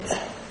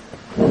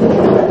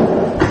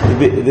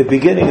the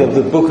beginning of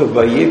the book of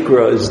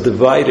Vayikra is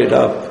divided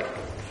up.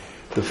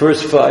 The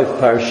first 5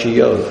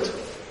 parshiyot,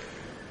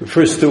 the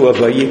first 2 are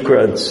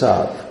Vayikra and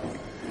Tzav.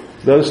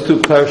 Those 2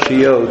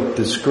 parshiyot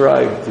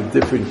describe the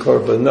different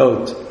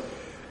korbanot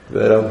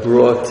that are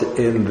brought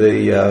in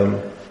the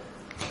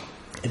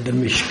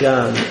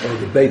Mishkan or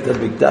the Beit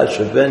HaMikdash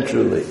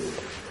eventually.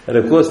 And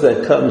of course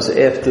that comes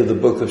after the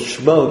book of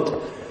Shemot,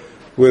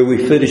 where we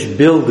finish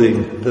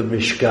building the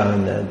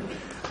Mishkan.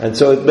 And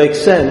so it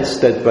makes sense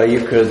that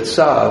Vayikra and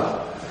Tzav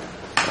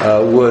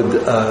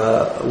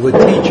would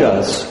teach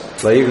us,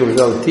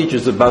 Vayikra would teach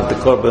us about the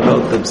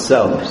korbanot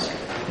themselves.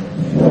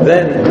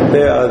 Then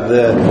there are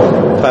the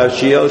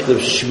parshiyot of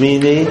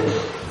Shmini,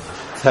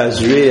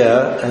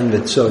 Tazria, and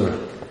Metzora.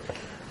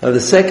 Now the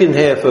second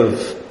half of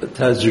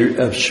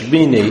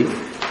Shmini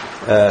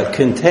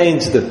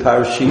contains the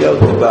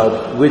parshiyot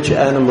about which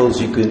animals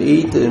you can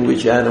eat and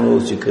which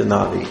animals you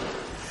cannot eat.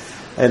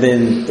 And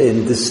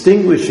in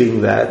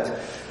distinguishing that,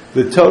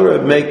 the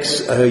Torah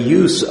makes a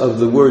use of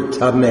the word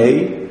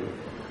tamei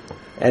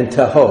and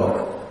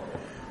tahor.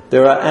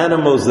 There are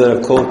animals that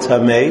are called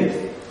tamei,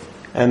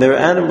 and there are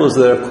animals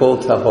that are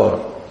called tahor.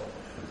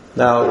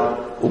 Now,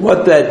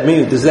 what that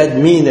means, does that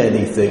mean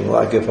anything?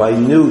 Like if I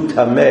knew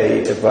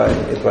tamei, if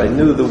I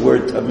knew the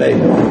word tamei,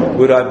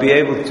 would I be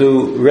able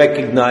to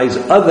recognize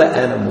other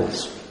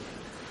animals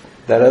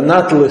that are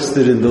not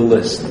listed in the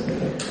list?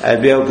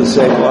 I'd be able to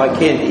say, well, I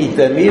can't eat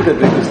them either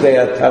because they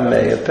are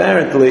tamei.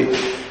 Apparently,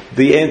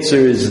 the answer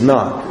is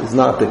not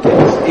the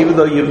case. Even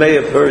though you may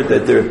have heard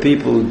that there are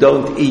people who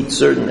don't eat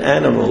certain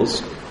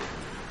animals,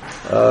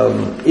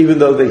 even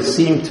though they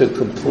seem to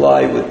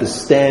comply with the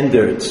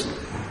standards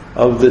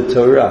of the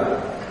Torah.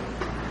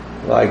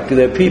 Like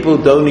there are people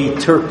who don't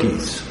eat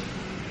turkeys.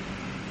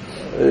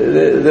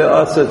 There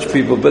are such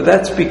people, but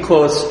that's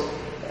because,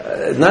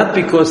 not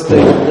because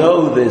they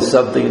know there's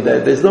something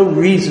that, there's no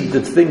reason to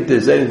think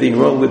there's anything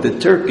wrong with the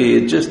turkey,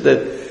 it's just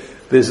that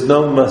there's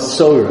no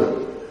masorah.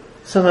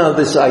 Somehow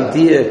this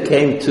idea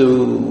came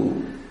to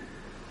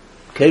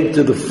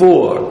the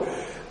fore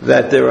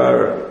that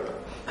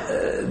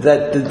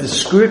that the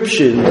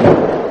description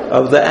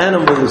of the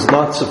animal is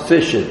not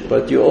sufficient,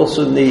 but you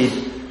also need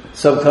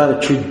some kind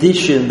of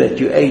tradition that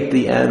you ate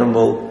the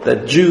animal,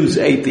 that Jews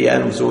ate the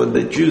animal. So when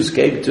the Jews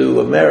came to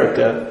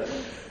America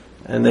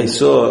and they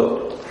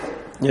saw,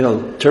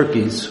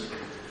 turkeys,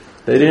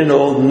 they didn't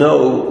all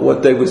know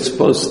what they were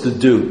supposed to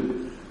do.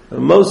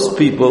 Most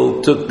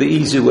people took the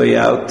easy way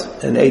out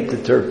and ate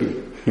the turkey.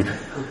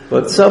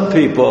 But some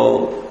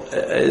people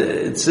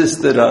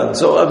insisted on,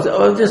 so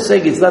I'm just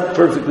saying it's not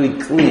perfectly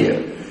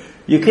clear.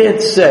 You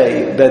can't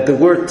say that the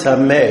word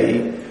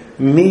tamei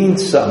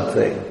means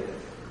something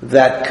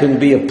that can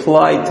be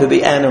applied to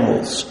the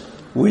animals,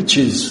 which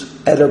is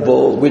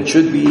edible, which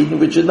should be eaten,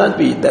 which should not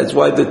be eaten. That's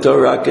why the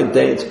Torah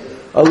contains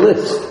a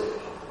list.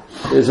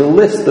 There's a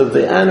list of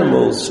the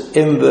animals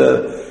in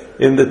the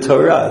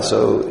Torah.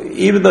 So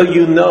even though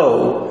you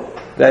know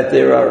that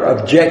there are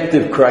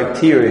objective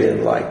criteria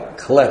like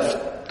cleft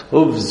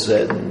hooves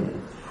and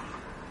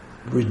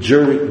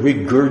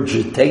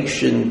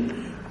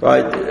regurgitation,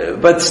 right?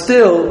 But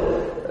still,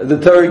 the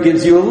Torah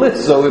gives you a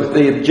list. So if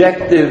the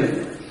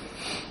objective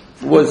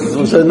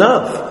was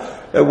enough,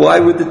 why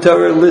would the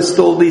Torah list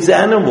all these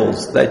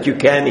animals that you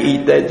can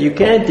eat, that you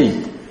can't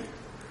eat?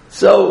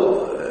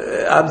 So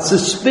I'm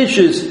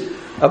suspicious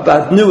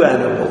about new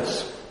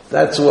animals.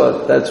 That's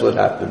what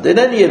happened. In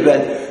any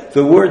event,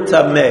 the word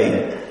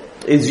tamei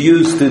is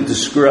used to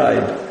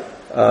describe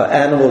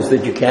animals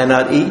that you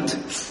cannot eat,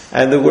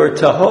 and the word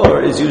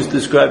tahor is used to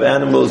describe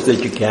animals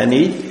that you can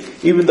eat,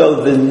 even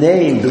though the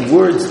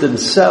words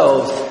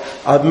themselves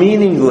are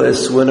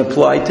meaningless when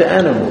applied to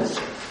animals.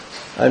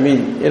 I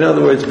mean, in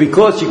other words,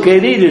 because you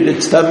can't eat it,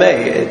 it's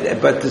tamei.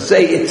 But to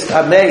say it's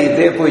tamei,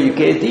 therefore you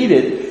can't eat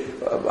it,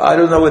 I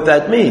don't know what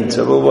that means.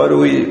 So what do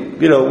we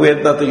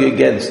have nothing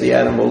against the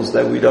animals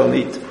that we don't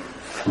eat.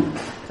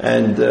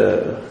 And,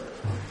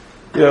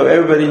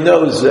 everybody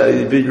knows,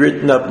 it's been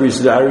written up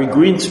recently, Ari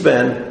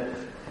Greenspan,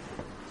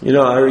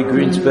 Ari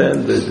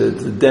Greenspan,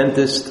 the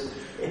dentist,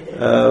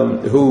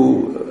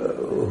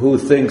 who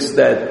thinks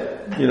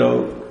that,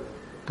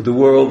 the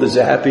world is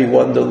a happy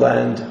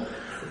wonderland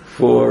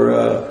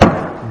for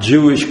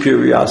Jewish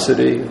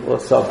curiosity or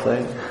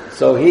something.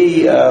 So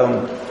he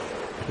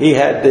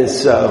had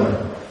this,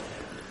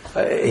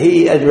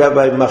 he and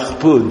Rabbi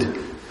Mahpud,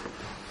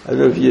 I don't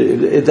know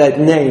if that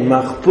name,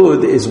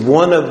 Mahpud, is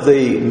one of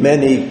the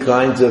many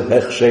kinds of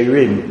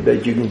hechsherim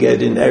that you can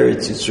get in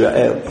Eretz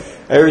Yisrael.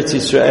 Eretz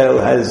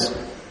Yisrael has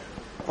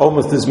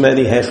almost as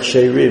many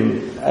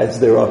hechsherim as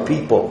there are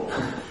people.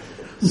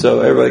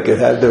 So everybody could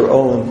have their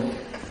own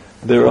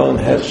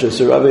hechsher.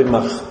 So Rabbi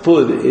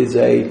Mahpud is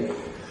a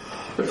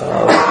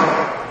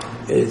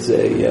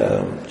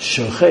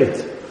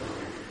shochet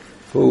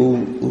who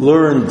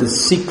learned the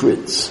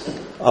secrets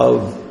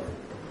of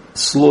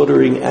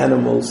slaughtering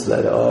animals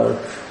that are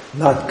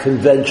not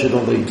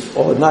conventional and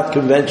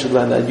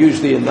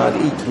usually are not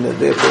eaten, and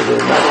therefore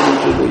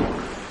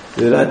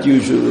they're not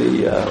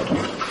usually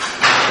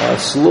are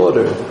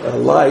slaughtered,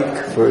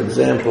 like, for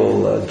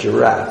example,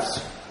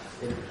 giraffes.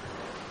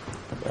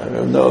 I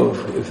don't know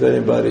if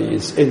anybody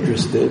is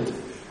interested,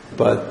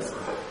 but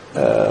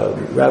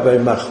Rabbi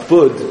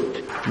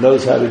Mahfoud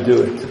knows how to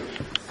do it.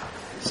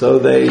 So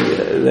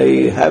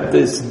they have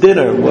this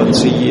dinner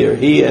once a year.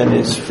 He and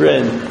his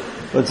friend,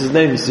 what's his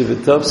name,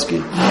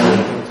 Zivotofsky?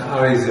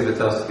 Ari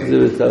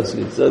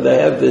Zivotofsky. So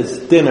they have this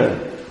dinner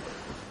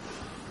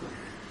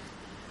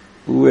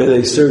where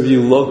they serve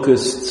you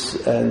locusts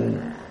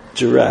and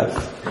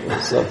giraffe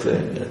or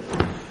something.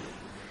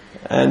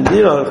 And,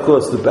 of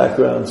course, the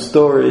background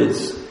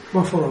stories.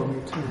 Buffalo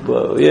meat too.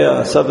 Well,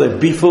 yeah, something,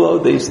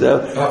 beefalo, they used to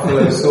have.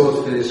 Buffalo,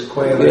 swordfish,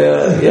 quail.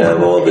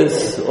 Yeah, all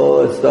this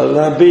stuff. And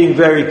I'm being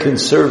very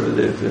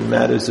conservative in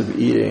matters of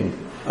eating.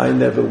 I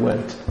never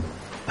went.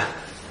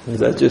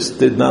 Because I just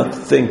did not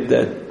think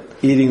that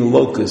eating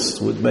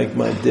locusts would make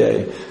my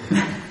day.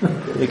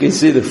 You can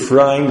see the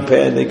frying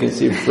pan, they can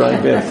see a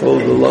frying pan full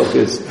of the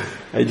locusts,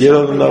 and you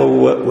don't know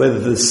whether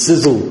the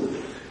sizzle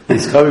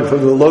is coming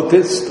from the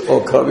locust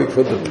or coming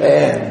from the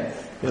pan,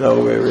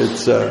 where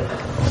it's,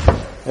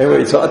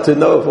 anyway, it's hard to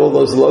know if all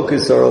those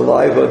locusts are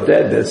alive or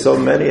dead. There's so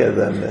many of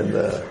them, and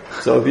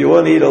so if you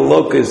want to eat a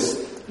locust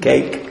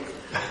cake,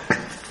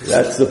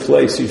 that's the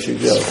place you should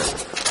go.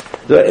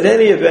 So in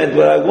any event,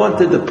 what I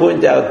wanted to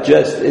point out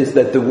just is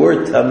that the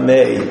word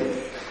tamei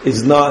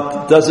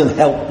doesn't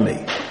help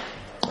me.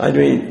 I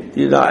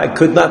mean, I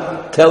could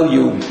not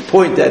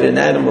point at an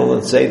animal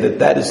and say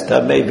that is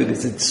tamei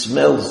because it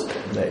smells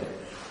tamei,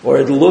 or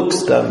it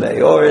looks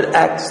tamei, or it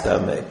acts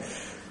tamei.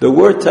 The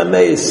word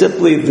tamei is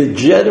simply the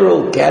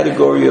general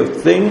category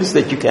of things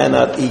that you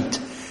cannot eat.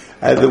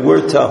 And the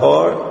word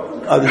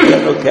tahor are the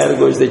general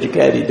categories that you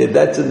can't eat. And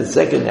that's in the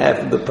second half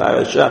of the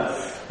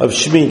parasha of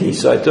Shmini.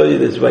 So I told you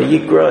there's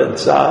Vayikra and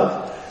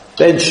Tzav.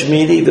 Then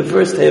Shmini, the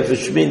first half of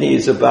Shmini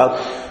is about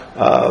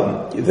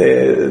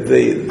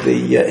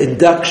the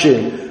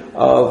induction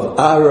of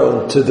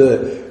Aaron to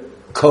the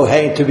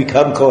Kohen to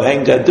become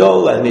Kohen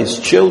Gadol and his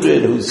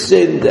children who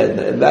sinned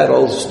and that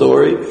whole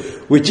story,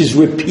 which is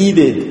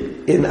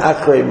repeated in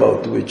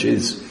Akremot, which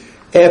is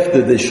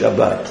after the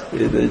Shabbat.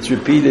 It's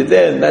repeated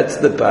there, and that's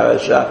the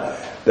parasha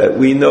that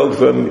we know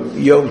from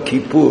Yom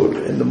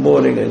Kippur. In the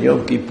morning on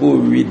Yom Kippur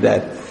we read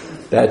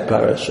that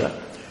parasha.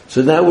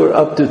 So now we're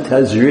up to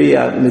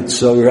Tazria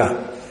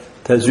Mitzorah.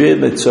 Tazria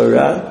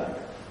Mitzorah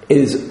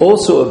is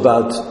also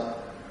about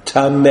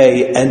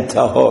Tamei and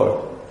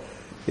Tahor.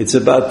 It's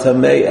about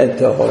Tamei and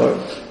Tahor,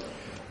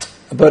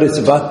 but it's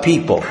about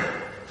people.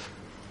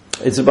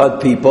 It's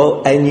about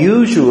people, and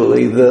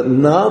usually the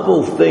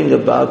novel thing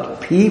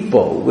about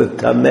people with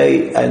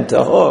Tamei and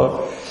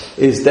Tahor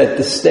is that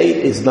the state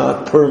is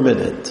not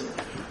permanent.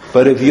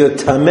 But if you're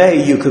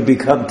Tamei, you could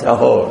become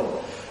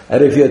Tahor.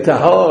 And if you're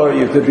Tahor,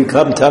 you could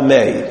become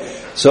Tamei.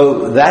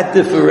 So that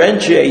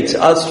differentiates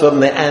us from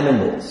the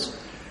animals.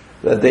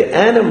 That the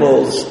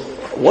animals,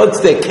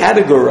 once they're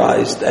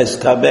categorized as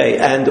Tamei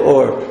and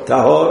or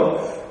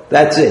Tahor,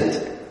 that's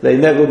it. They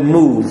never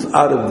move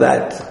out of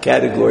that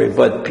category.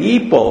 But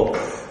people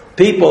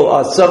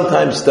are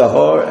sometimes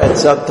Tahor and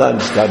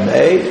sometimes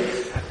Tamei,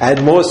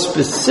 and more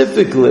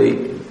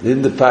specifically,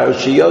 in the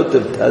parashiyot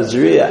of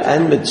Tazria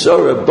and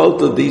Mitzorah,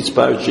 both of these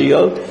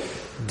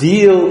parashiyot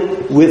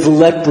deal with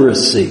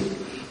leprosy.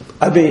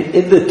 I mean,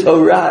 in the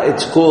Torah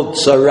it's called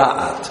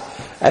tzara'at,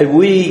 and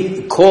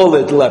we call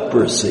it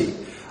leprosy.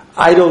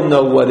 I don't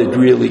know what it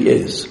really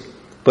is,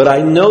 but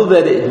I know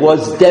that it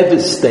was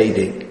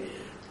devastating.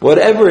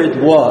 Whatever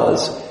it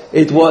was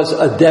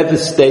a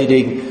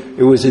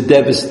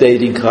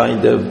devastating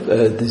kind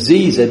of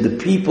disease, and the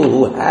people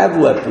who have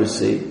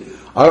leprosy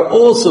are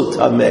also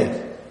tamei.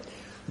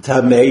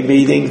 Tamei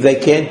meaning they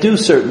can't do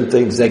certain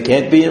things, they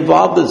can't be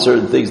involved in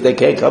certain things, they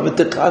can't come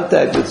into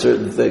contact with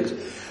certain things.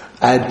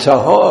 And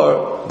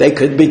tahor, they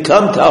could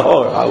become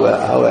tahor,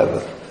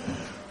 however.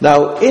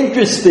 Now,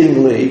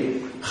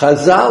 interestingly,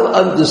 Chazal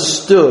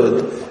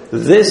understood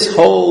this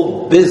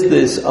whole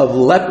business of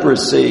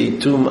leprosy,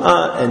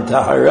 tum'ah and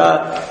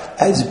tahara,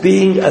 as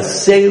being a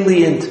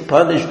salient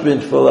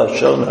punishment for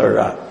Lashon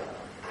Hara.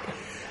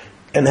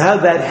 And how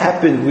that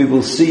happened we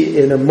will see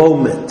in a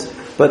moment.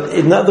 But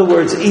in other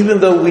words, even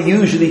though we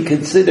usually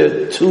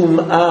consider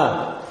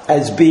tum'ah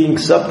as being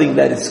something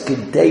that is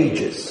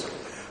contagious,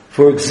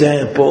 for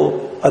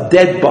example, a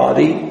dead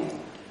body,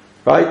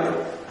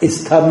 right,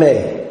 is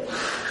tamei.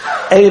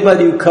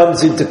 Anybody who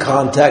comes into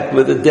contact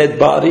with a dead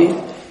body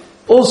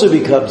also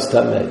becomes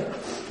tamei.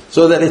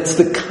 So that it's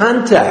the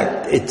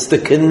contact, it's the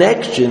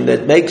connection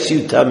that makes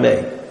you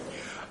tamei.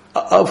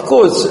 Of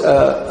course,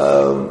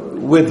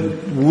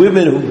 with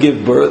women who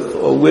give birth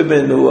or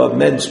women who are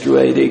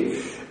menstruating,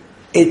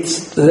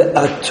 it's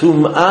a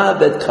tum'ah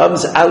that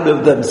comes out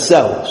of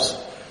themselves.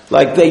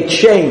 Like they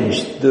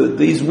change,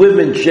 these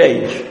women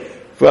change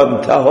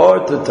from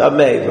tahor to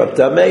tamei, from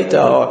tamei to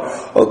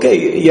tahor.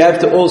 Okay, you have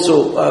to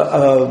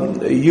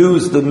also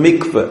use the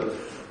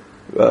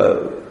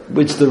mikveh,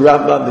 which the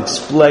Rambam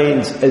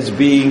explains as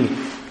being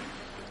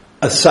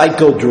a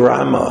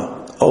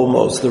psychodrama,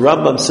 almost. The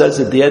Rambam says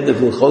at the end of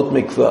Hilchot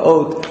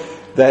Mikvaot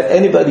that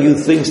anybody who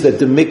thinks that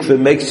the mikveh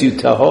makes you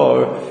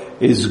tahor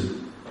is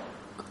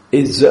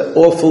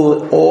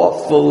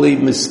awfully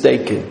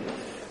mistaken.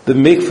 The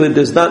mikveh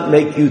does not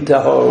make you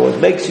tahor. What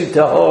makes you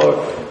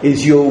tahor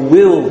is your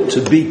will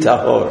to be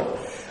tahor.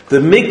 The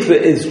mikveh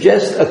is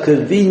just a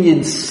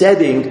convenient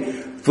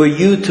setting for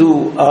you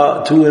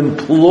to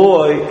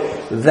employ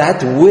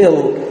that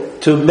will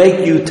to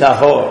make you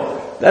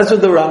tahor. That's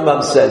what the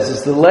Rambam says.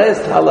 It's the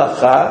last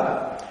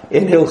halacha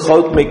in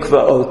Hilchot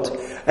Mikvaot.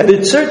 And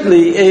it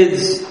certainly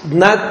is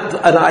not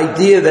an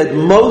idea that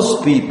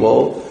most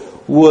people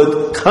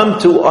would come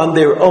to on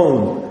their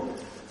own.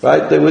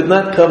 Right? They would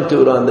not come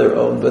to it on their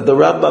own. But the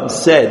Rambam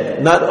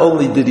said, not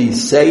only did he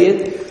say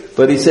it,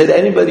 but he said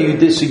anybody who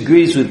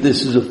disagrees with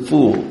this is a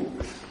fool.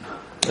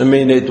 I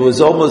mean, it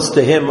was almost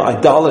to him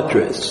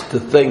idolatrous to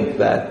think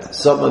that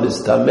someone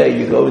is tameh,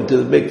 you go into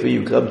the mikveh,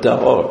 you come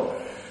tahor.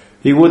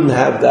 He wouldn't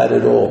have that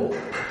at all.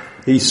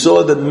 He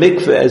saw the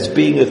mikveh as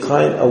being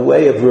a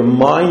way of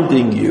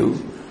reminding you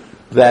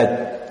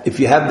that if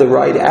you have the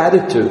right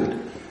attitude,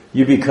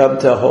 you become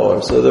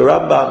tahor. So the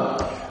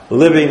Rambam,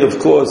 living of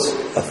course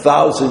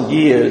 1,000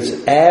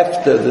 years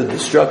after the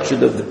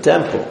destruction of the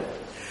temple,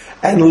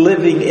 and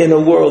living in a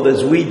world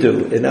as we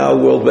do, in our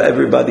world where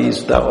everybody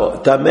is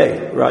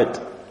tameh, right?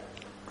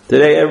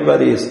 Today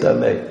everybody is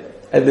tameh,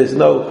 and there's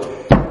no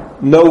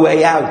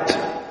way out.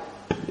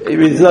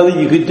 There's nothing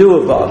you could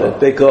do about it,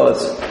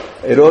 because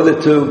in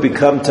order to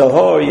become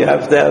tahor, you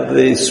have to have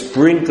the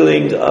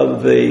sprinkling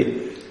of the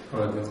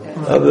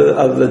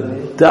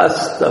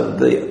dust of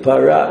the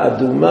para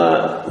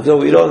aduma. So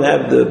we don't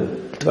have the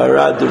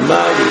para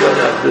aduma, we don't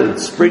have the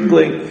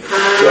sprinkling.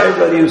 So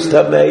everybody who's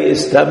tameh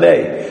is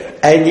tameh.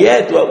 And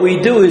yet what we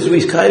do is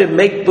we kind of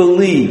make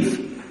believe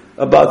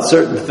about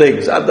certain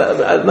things. I'm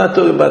not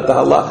talking about the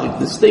halachic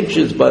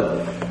distinctions,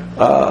 but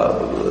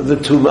the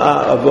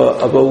tum'ah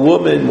of a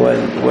woman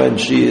when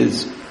she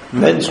is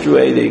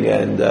menstruating,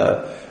 and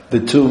the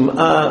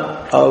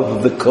tum'ah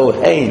of the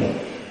kohen,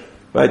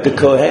 right? The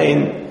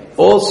kohen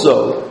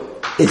also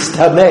is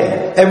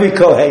tameh. Every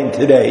kohen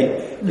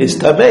today is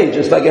tameh,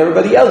 just like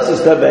everybody else is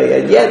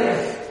tameh, and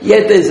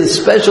yet there's a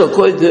special,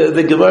 according to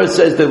the Gemara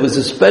says, there was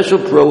a special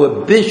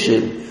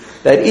prohibition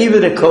that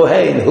even a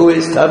kohen who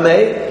is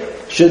tameh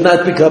should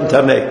not become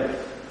tameh.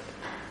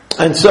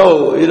 And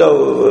so,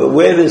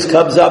 where this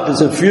comes up is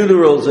in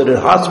funerals and in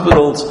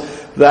hospitals,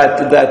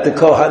 that the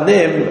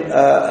kohanim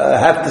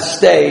have to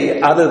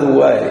stay out of the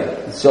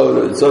way,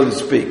 so to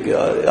speak,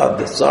 on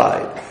the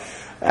side.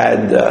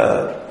 And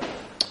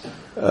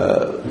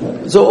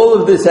so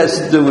all of this has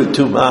to do with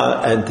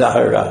tum'ah and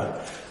tahara.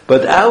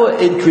 But our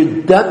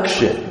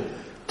introduction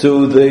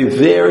to the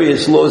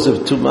various laws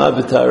of tum'ah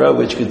and tahara,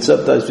 which can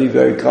sometimes be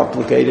very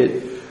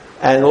complicated,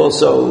 and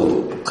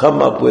also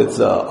come up with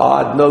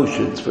odd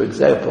notions. For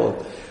example,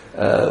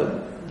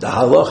 the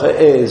halacha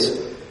is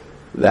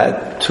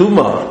that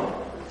tumah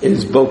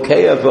is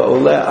bokeya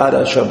va'oleh ad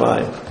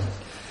hashamayim.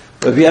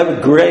 If you have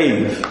a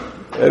grave,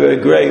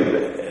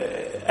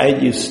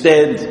 and you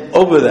stand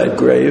over that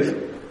grave,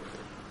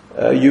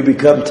 you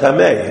become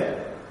tameh.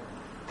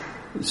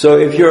 So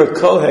if you're a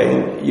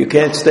kohen, you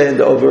can't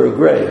stand over a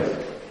grave.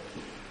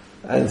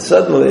 And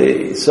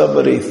suddenly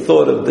somebody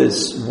thought of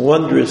this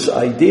wondrous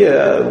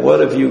idea: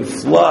 what if you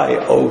fly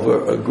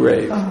over a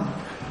grave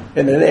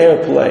in an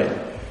airplane?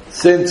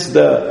 Since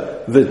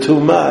the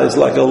tumah is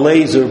like a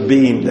laser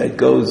beam that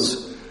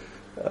goes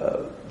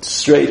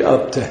straight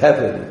up to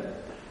heaven,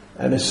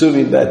 and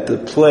assuming that the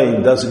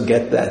plane doesn't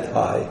get that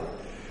high,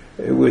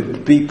 it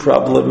would be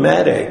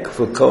problematic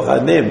for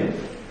kohanim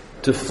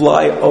to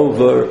fly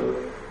over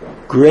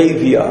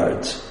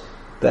graveyards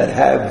that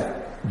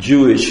have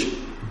Jewish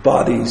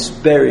bodies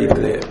buried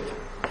there.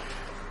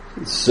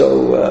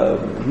 So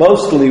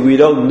mostly we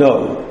don't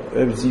know.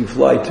 If you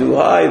fly too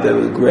high,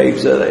 the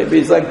graves are.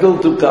 It's like a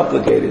little too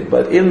complicated.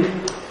 But in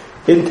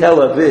Tel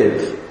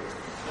Aviv,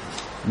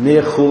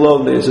 near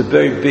Chulon, there's a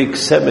very big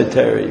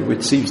cemetery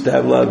which seems to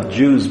have a lot of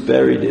Jews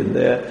buried in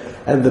there,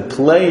 and the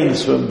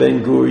planes from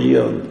Ben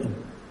Gurion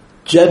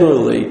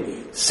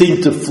generally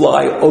seem to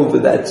fly over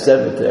that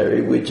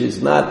cemetery, which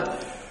is not.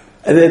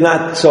 And they're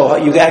not so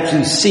you can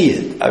actually see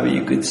it. I mean,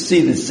 you could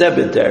see the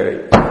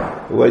cemetery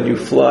when you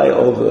fly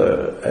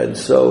over. And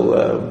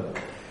so,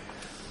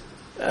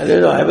 I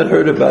don't know, I haven't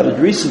heard about it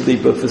recently,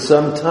 but for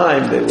some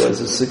time there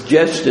was a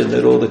suggestion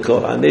that all the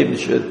kohanim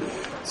should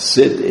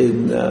sit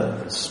in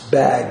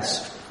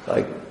bags,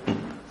 like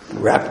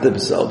wrap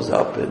themselves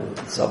up in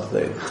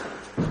something.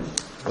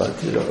 But,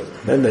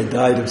 then they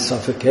died of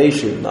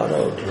suffocation, not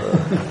of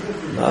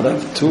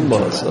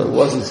tumah, so it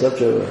wasn't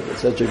such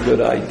a good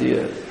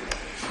idea.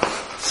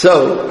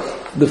 So,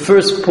 the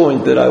first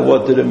point that I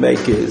wanted to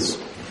make is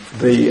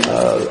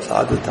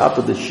at the top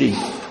of the sheet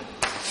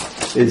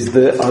is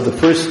the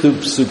first two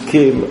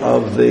psukim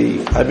of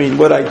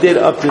what I did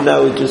up to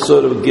now is just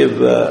sort of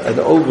give an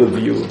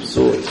overview of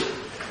sorts.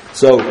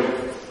 So,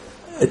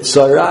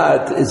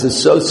 tzarat is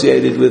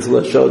associated with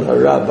Lashon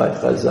Hara by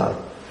Chazal,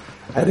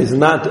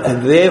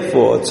 and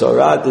therefore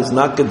tzarat is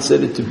not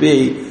considered to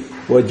be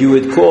what you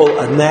would call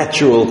a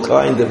natural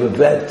kind of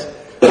event.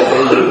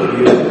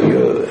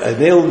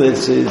 an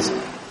illness is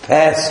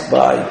passed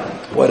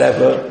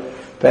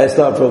passed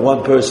on from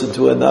one person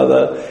to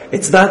another.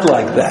 It's not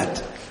like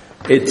that.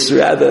 It's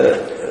rather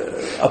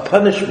a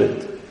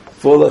punishment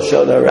for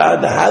Lashon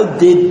Hara. How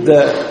did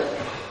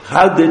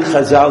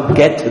Chazal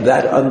get to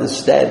that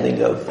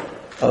understanding of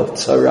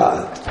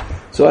tzaraat?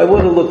 So I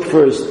want to look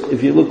first,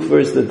 if you look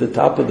first at the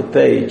top of the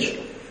page,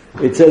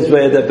 it says,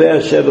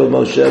 V'yedaber Hashem el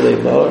Moshe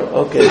lemor.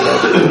 Okay,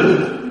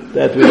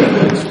 that we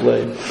have to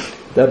explain.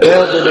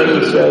 Daber b'nei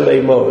Yisrael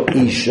lemor.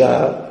 Isha,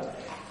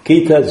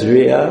 ki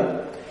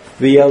tazriya,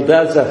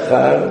 v'yalda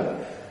zachar,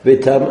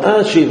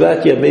 v'tam'a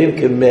shivat yamim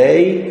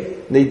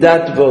k'mei,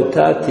 nidat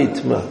v'ota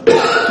titma.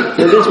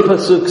 So this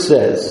pasuk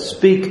says,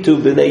 speak to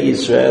b'nei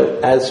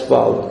Yisrael as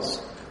follows.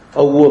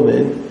 A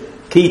woman,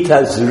 ki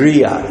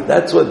tazriya.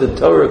 That's what the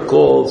Torah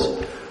calls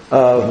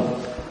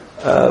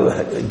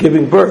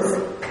giving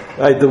birth.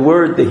 Right?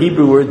 The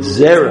Hebrew word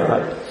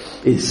zera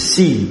is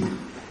seed,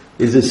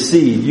 is a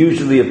seed,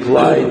 usually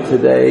applied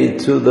today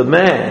to the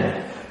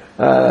man.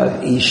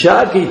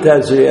 Isha ki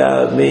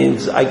tazriya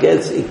means, I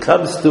guess, it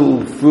comes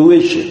to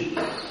fruition.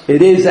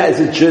 It is as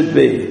it should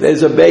be.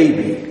 There's a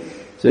baby.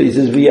 So he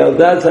says,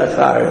 v'yalda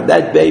zachar, and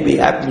that baby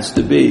happens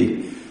to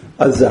be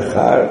a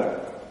zachar,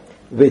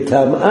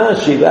 v'tam'a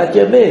shivat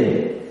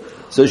yamin.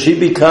 So she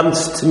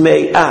becomes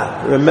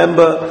tme'ah.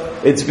 Remember,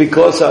 it's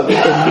because of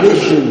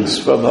emissions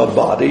from her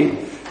body,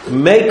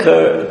 make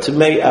her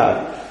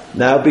tme'ah.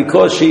 Now,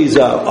 because she's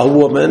a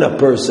woman, a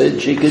person,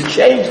 she can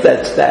change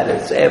that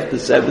status after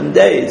 7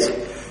 days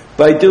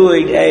by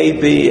doing A,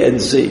 B,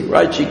 and C,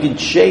 right? She can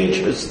change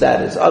her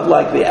status.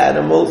 Unlike the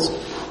animals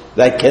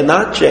that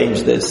cannot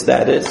change their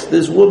status,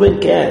 this woman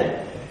can.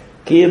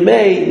 According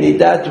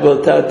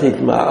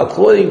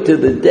to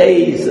the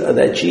days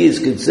that she is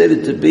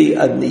considered to be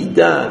a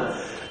nidah,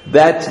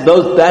 that's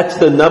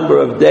the number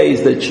of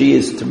days that she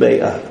is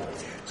tme'ah.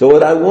 So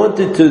what I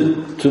wanted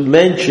to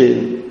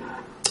mention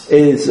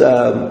is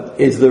the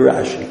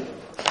Rashi.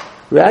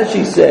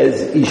 Rashi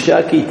says,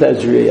 Isha ki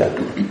tazriya.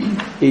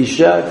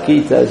 Isha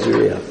ki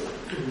tazriya.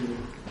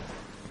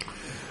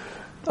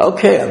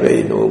 Okay, I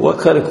mean, what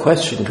kind of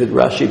question could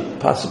Rashi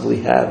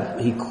possibly have?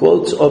 He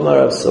quotes Omar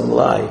of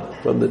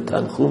Samlai from the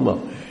Tanchuma.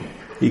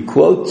 He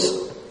quotes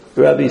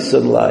Rabbi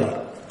Samlai.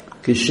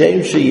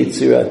 Kishem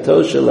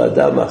sheyitzirato shel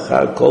adam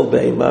achar kol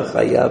behema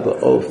chaya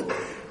ba'of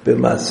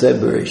b'maseh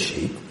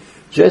bereshit.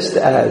 Just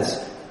as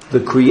the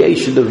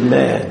creation of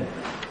man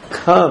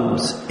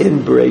comes in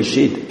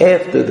Bereshit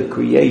after the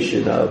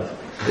creation of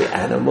the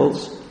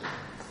animals,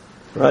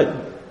 right?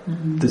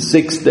 Mm-hmm. The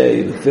 6th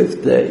day, the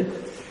 5th day,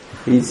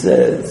 he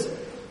says,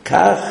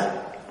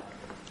 Kach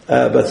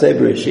b'maseh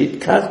bereshit,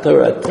 kach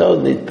torato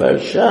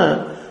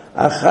nitparsha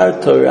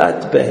achar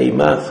torat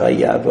behema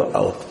chaya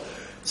ba'of.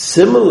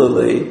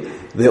 Similarly,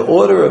 the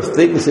order of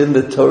things in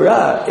the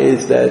Torah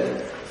is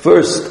that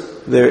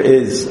first there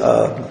is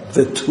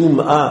the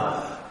tum'ah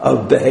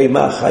of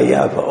behema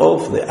chaya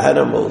v'of, the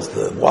animals,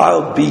 the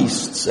wild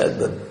beasts and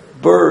the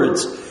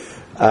birds,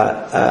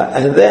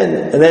 and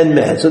then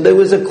man. So there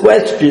was a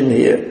question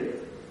here.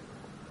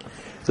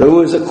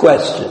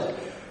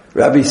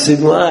 Rabbi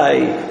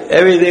Simlai,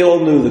 they all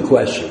knew the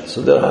question,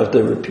 so they don't have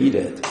to repeat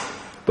it.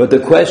 But the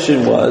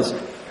question was,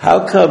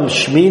 how come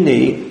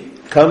Shmini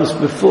comes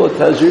before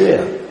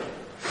Tazriya?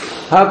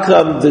 How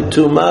come the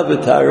Tumah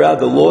v'Tahara,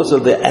 the laws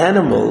of the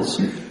animals,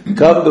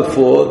 come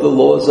before the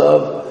laws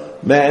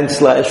of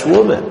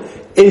man/woman?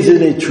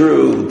 Isn't it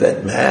true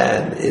that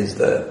man is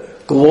the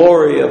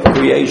glory of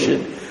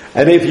creation?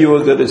 And if you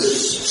were going to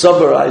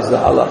summarize the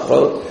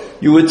halachot,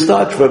 you would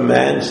start from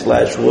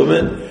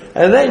man/woman,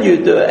 and then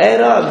you'd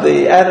add on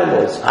the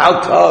animals.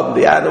 How come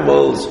the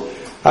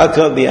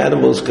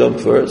animals come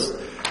first?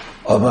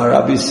 Omar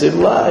Rabbi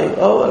Simlai,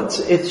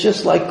 it's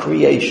just like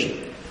creation.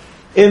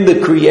 In the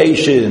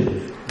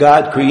creation,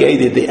 God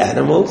created the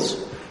animals,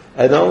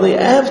 and only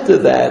after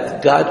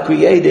that, God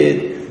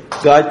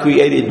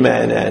created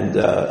man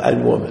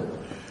and woman.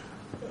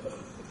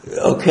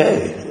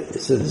 Okay,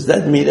 so does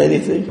that mean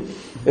anything?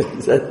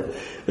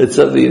 It's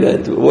something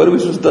that, what are we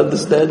supposed to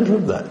understand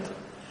from that?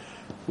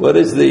 What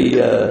is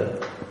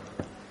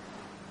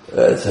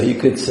so you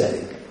could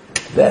say,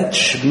 that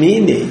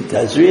Shmini,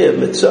 Tazriya,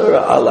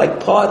 Metzora are like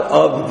part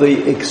of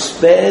the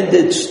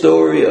expanded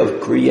story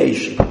of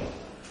creation.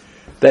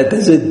 That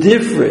there's a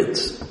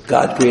difference.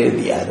 God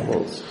created the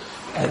animals,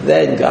 and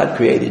then God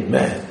created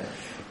man.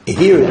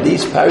 Here in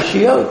these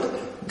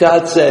parashiyot,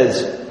 God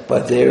says,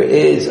 but there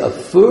is a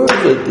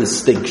further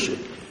distinction.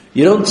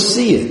 You don't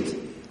see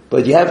it,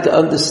 but you have to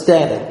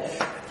understand.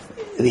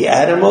 The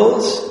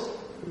animals,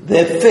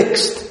 they're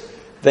fixed.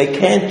 They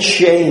can't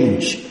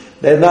change.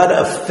 They're not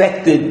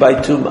affected by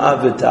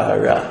Tum'ah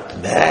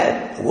v'Tahara.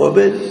 Man,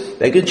 woman,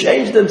 they can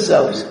change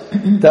themselves.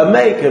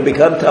 Tameh can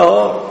become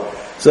Tahor.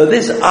 So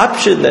this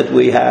option that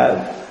we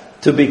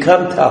have to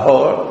become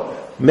Tahor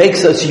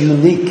makes us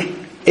unique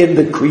in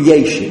the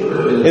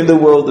creation, in the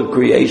world of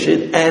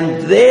creation,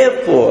 and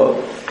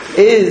therefore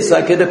is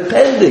like an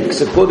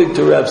appendix, according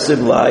to Rav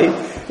Simlai,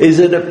 is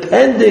an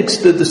appendix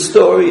to the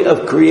story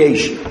of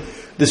creation.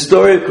 the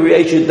story of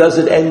creation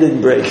doesn't end in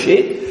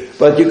Breshit,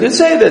 but you could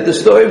say that the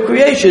story of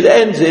creation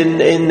ends in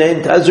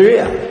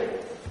Tazria.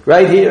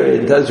 Right here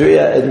in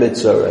Tazria and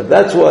Mitzorah.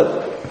 That's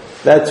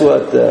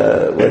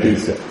what he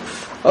said.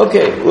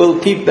 Okay, we'll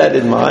keep that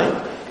in mind.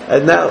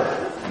 And now,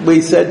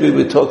 we said we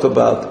would talk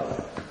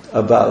about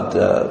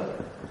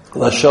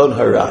Lashon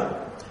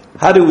Hara.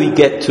 How do we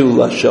get to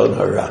Lashon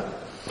Hara?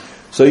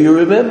 So you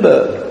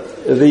remember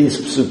these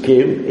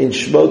psukim in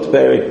Shmot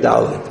Perek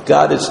Dalet.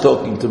 God is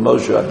talking to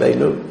Moshe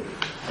Rabbeinu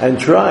and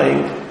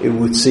trying, it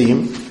would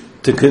seem,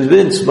 to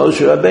convince Moshe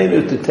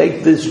Rabbeinu to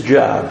take this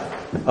job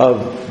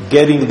of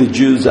getting the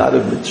Jews out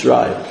of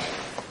Mitzrayim.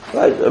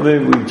 Right? I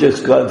mean, we've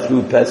just gone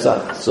through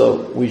Pesach,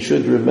 so we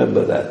should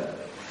remember that.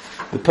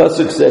 The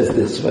pasuk says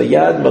this: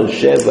 Vayad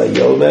Moshe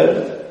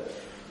vayomer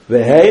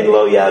v'hein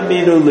lo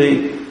yaminu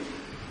li.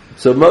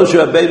 So Moshe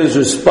Rabbeinu's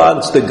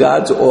response to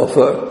God's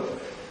offer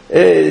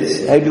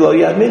is Hein lo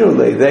yaminu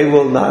li. They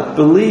will not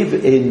believe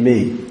in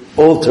me.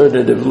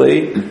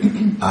 Alternatively,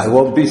 I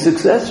won't be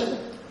successful.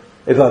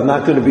 If I'm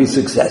not going to be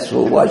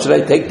successful, why should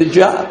I take the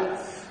job?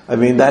 I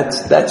mean,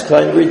 that's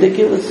kind of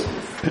ridiculous.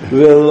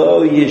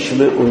 V'lo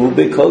yishme'u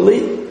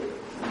b'koli.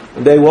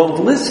 They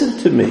won't listen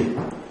to me.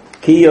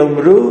 Ki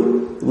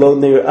yomru lo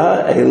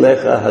nir'ah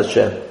elecha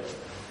Hashem.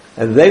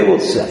 And they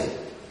will say,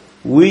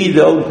 we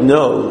don't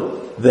know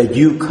that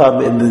you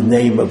come in the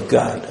name of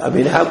God. I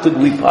mean, how could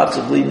we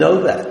possibly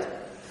know that?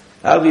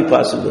 How could we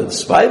possibly, in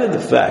spite of the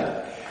fact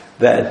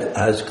that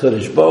as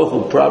Kodesh Baruch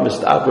Hu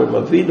promised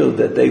Avraham Avinu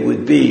that they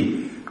would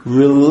be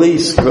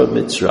released from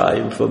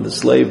Mitzrayim, from the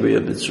slavery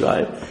of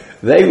Mitzrayim,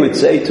 they would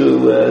say to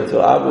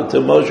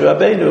Moshe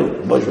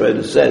Rabbeinu, Moshe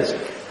Rabbeinu says,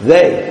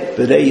 they,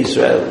 Bnei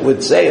Yisrael,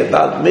 would say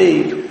about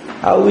me,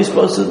 how are we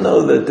supposed to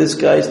know that this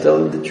guy is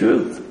telling the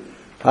truth?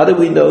 How do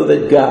we know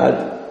that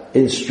God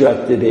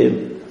instructed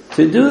him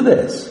to do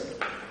this?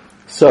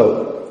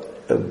 So,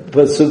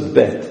 Pasuk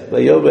Bet,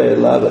 Vayomer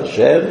elav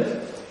Hashem,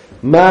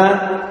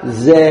 Ma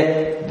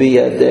ze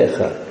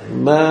biyadecha.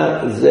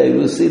 Ma ze.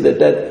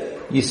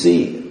 You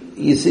see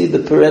you see the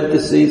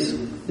parentheses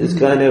is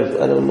kind of,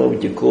 I don't know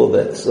what you call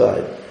that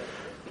side.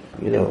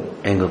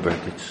 Angle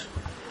brackets.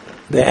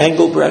 The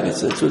angle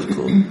brackets, that's what it's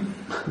called.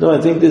 No,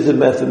 I think there's a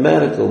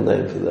mathematical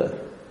name for that.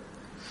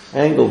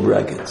 Angle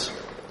brackets.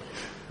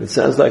 It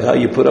sounds like how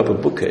you put up a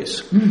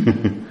bookcase.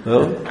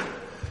 No?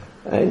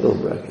 Angle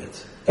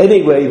brackets.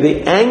 Anyway,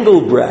 the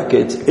angle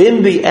brackets,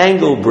 in the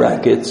angle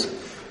brackets,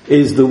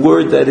 is the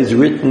word that is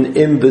written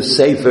in the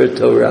Sefer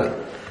Torah.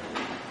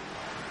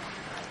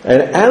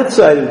 And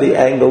outside of the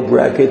angle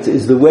brackets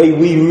is the way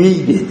we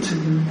read it.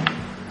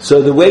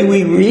 So the way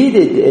we read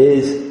it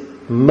is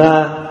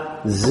ma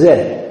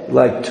zeh,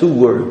 like two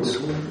words.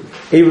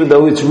 Even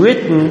though it's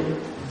written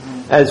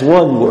as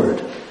one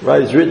word.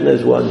 Right? It's written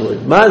as one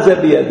word. Ma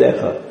zeh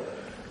biyadecha.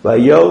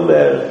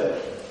 Vayomer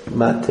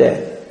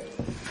mateh.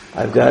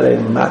 I've got a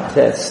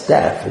mateh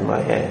staff in my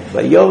hand.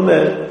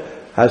 Vayomer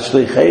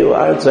hashlicheu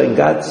arza. And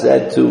God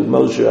said to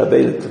Moshe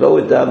Rabbeinu, throw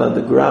it down on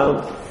the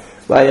ground.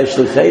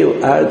 Vayashlicheu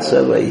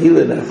arza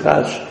vayhila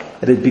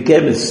nachash. And it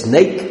became a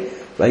snake.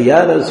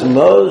 Vayanas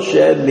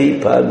Moshe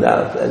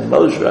mipanav. And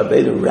Moshe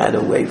Rabbeinu ran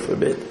away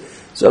from it.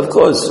 So of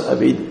course, I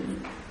mean,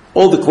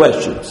 all the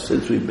questions,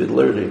 since we've been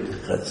learning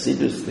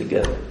Chassidus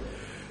together,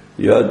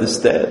 you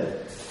understand?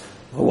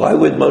 Why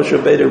would Moshe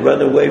Rabbeinu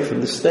run away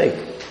from the snake?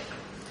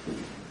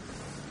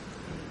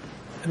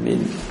 I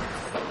mean,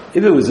 if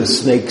it was a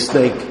snake,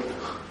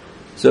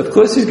 so of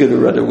course he's going to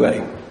run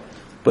away.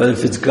 But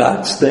if it's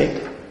God's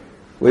snake,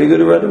 what are you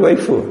going to run away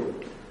for?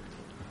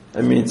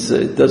 I mean,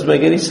 it doesn't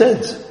make any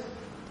sense. It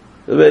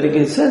doesn't make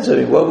any sense. I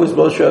mean, what was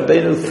Moshe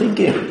Rabbeinu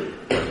thinking?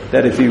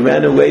 That if he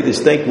ran away, the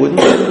snake wouldn't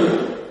get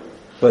him?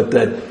 But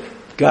that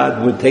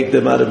God would take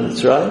them out of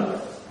Mitzrayim?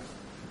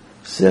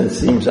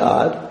 Seems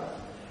odd.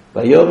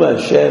 Vayomer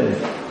Hashem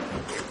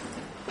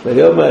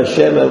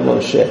el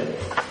Moshe.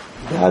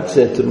 God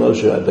said to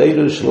Moshe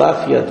Rabbeinu,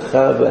 Shlach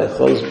yadcha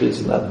v'echos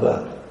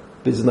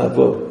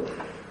biznavo.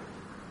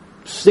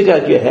 Stick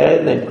out your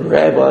hand and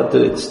grab onto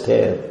its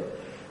tail.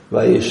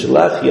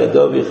 Vayishlach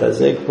yado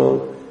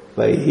v'chazekmo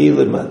vayhi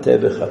l'mateh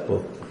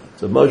b'chapo.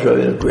 So Moshe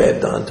Rabbeinu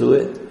grabbed onto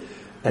it,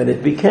 and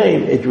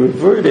it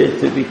reverted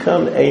to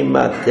become a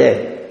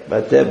mateh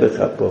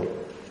b'chapo.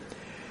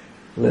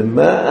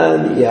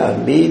 Lema'an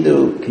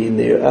ya'aminu ki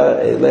nir'ah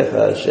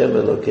elecha Hashem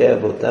Elokei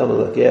Avotam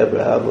Elokei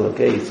Abraham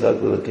Elokei Yitzchak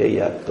Elokei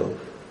Yaakov.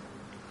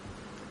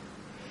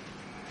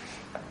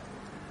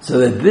 So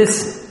that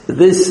this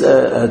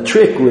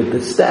trick with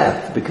the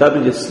staff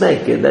becoming a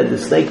snake and then the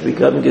snake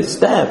becoming a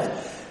staff,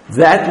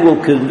 that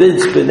will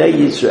convince Bnei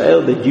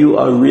Yisrael that you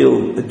are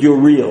real, that you're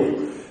real,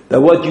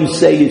 that what you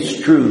say is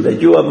true, that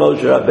you are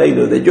Moshe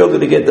Rabbeinu, that you're going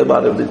to get them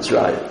out of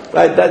Mitzrayim.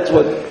 Right? That's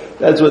what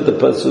the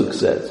pasuk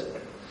says.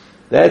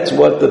 That's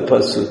what the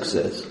pasuk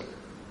says.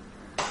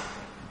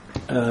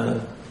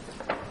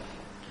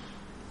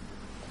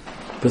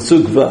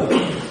 Pasuk Vav.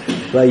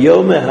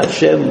 Vayomer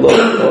Hashem lo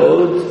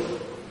od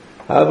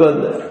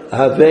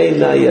havei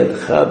na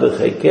yadcha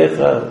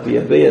b'cheikecha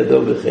v'yavei yado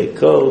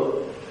b'cheiko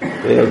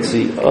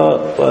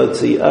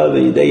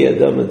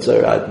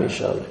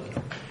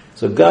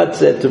So God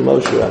said to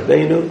Moshe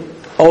Rabbeinu,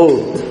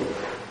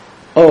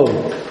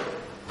 Od.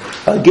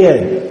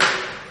 Again.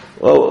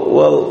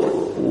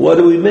 Well, what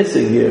are we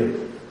missing here?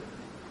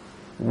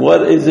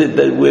 What is it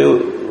that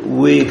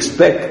we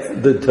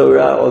expect the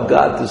Torah or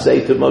God to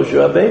say to Moshe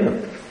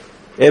Rabbeinu?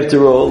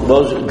 After all,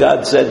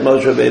 God said,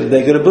 Moshe Rabbeinu,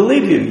 they're going to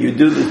believe you. You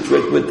do the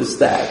trick with the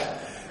staff,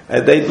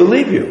 and they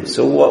believe you.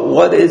 So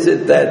what is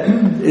it that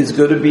is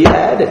going to be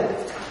added?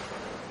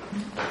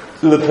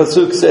 So the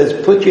pasuk says,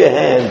 put your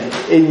hand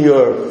in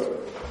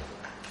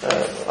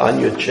on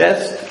your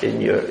chest,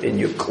 in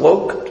your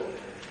cloak,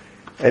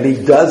 and he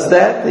does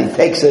that. He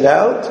takes it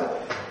out,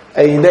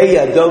 and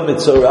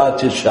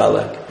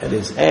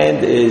his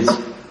hand is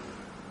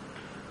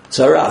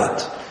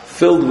tzarat,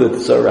 filled with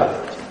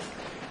tzarat.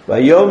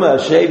 Vayom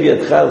Hashem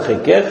yadcha el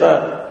chekecha,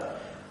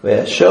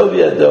 vayashov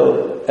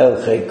yado el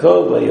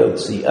cheko,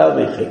 vayotziah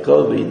v'cheko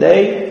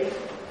v'nei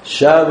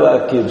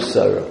shava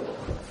kivsaro.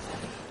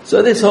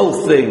 So this whole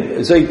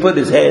thing, so he put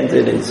his hand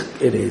in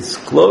his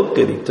cloak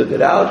and he took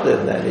it out,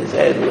 and then his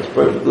hand was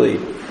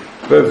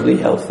perfectly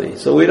healthy.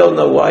 So we don't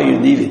know why you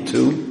needed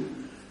two,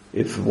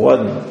 if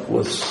one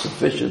was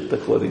sufficient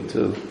according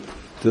to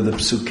the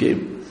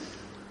psukim,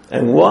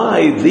 and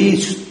why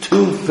these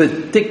two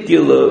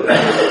particular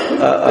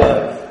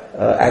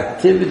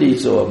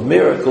activities or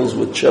miracles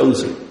were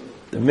chosen: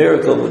 the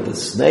miracle with the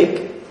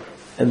snake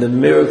and the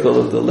miracle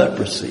of the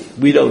leprosy.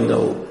 We don't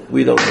know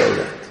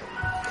that.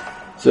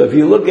 So if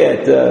you look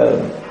at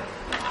no,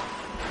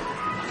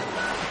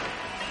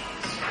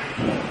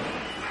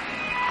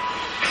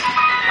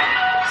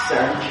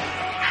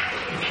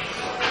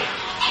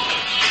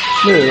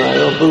 I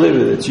don't believe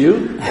it. It's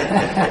you.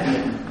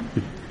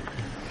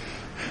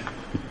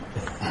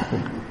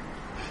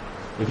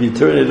 If you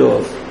turn it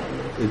off,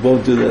 it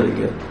won't do that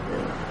again.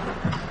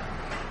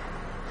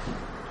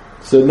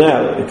 So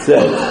now it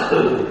says,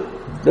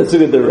 let's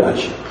look at the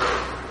Rashi.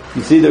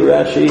 You see the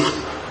Rashi?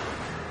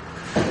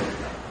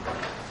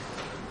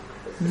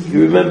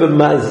 You remember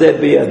Mazeh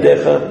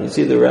Biyadecha? You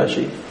see the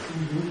Rashi?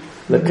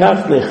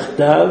 Lekach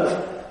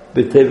nechtav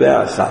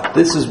b'teveh achat.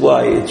 This is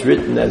why it's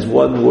written as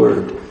one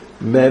word.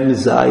 Mem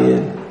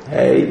Zayin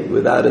Hey,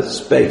 without a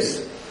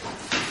space.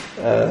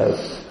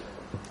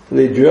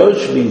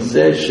 Lidrosh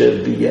mizeh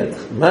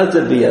shebiyadcha.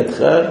 Mazeh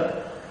biyadcha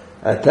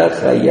ata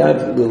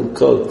chayav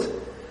lilkot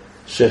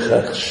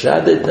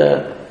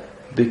shechachshadeta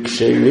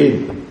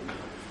b'ksherim.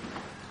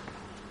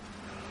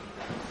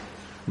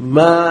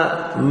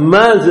 Ma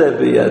ze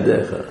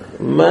biyadecha.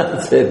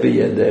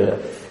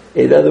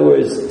 In other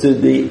words, to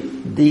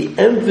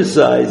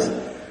de-emphasize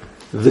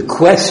the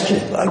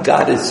question, like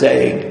God is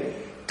saying.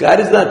 God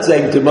is not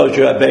saying to Moshe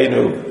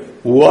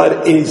Rabbeinu,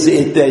 what is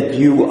it that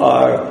you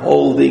are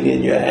holding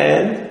in your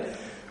hand?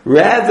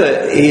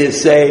 Rather, he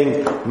is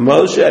saying,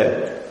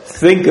 Moshe,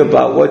 think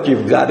about what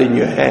you've got in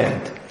your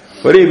hand.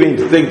 What do you mean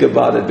think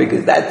about it?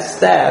 Because that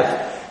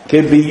staff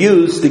can be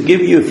used to give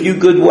you a few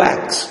good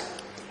whacks.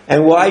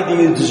 And why do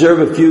you deserve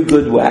a few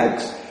good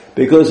whacks?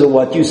 Because of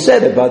what you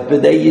said about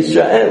Bnei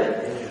Yisrael.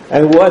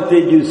 And what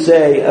did you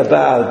say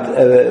about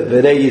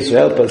Bnei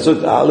Yisrael?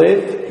 Pasuk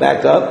Aleph,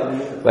 back up.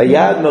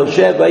 Vayad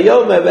Moshe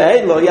Vayomer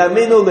v'hein lo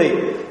yaminu li.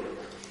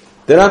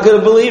 They're not going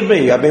to believe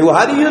me. I mean, well,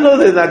 how do you know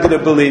they're not going to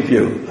believe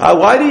you?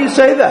 Why do you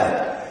say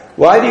that?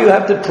 Why do you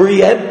have to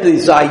preempt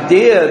this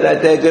idea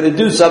that they're going to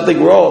do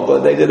something wrong or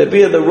they're going to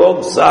be on the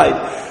wrong side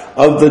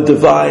of the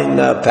divine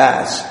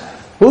path?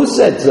 Who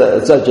said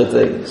such a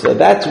thing? So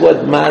that's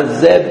what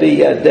Mazeh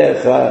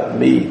biyadecha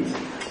means.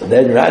 And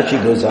then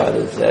Rashi goes on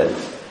and says,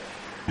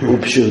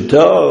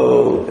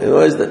 Upshuto.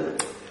 What is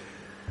that?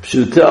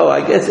 Pshuto.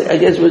 I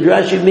guess what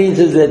Rashi means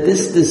is that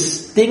this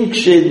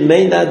distinction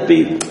may not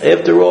be,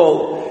 after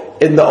all,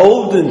 in the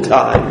olden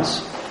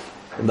times,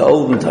 in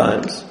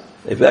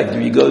fact,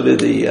 if you go to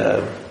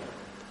the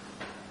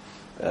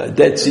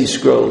Dead Sea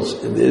Scrolls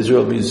in the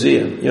Israel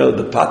Museum, you know,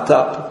 the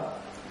Patap,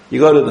 you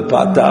go to the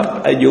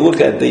Patap and you look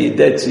at the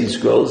Dead Sea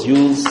Scrolls, you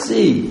will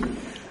see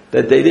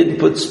that they didn't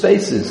put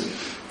spaces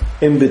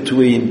in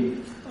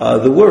between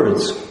the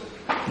words.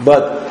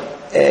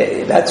 But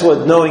that's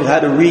what knowing how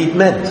to read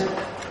meant.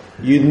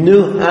 You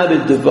knew how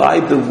to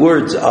divide the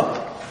words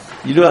up.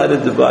 You knew how to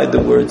divide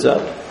the words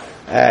up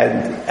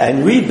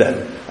and read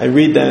them. And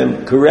read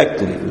them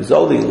correctly. It was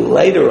only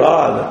later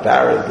on,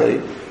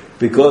 apparently,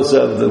 because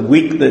of the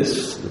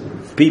weakness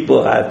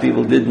people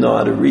didn't know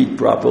how to read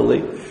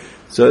properly.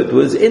 So it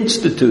was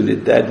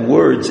instituted that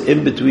words,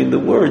 in between the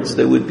words,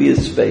 there would be a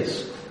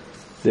space.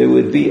 There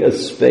would be a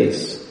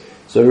space.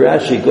 So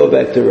Rashi, go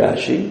back to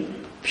Rashi.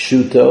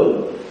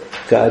 Pshuto,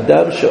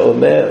 ka'adam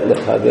she'omer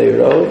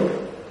lechaveiro,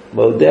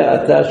 modeh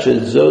ata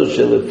shezo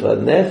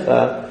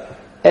shelefanecha,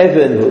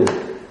 even hu.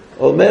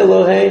 Omer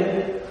lo hein.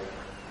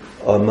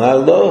 Omar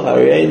lo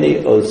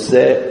hareini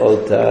oseh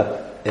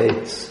ota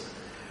eitz.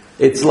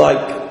 It's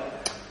like,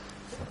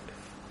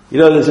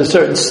 there's a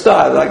certain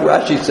style, like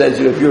Rashi says,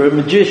 if you're a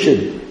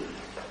magician,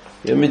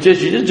 you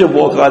just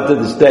walk onto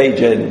the stage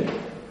and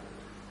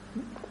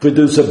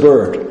produce a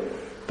bird.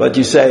 But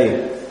you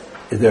say,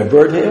 Is there a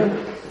bird here?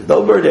 There's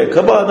no bird here.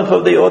 Come on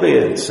from the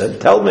audience and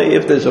tell me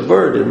if there's a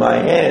bird in my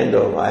hand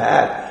or my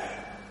hat.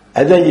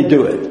 And then you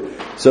do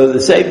it. So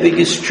the same thing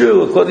is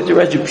true. According to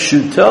Rashi,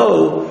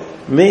 Pshuto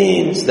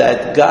means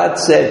that God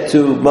said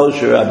to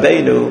Moshe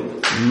Rabbeinu,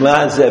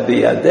 Mazeh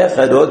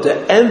biyadecha, in order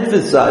to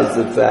emphasize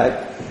the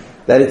fact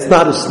that it's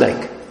not a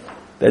snake.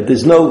 That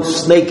there's no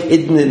snake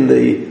hidden in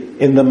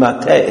the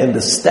mateh, in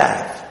the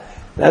staff.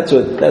 That's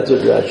what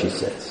Rashi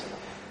says.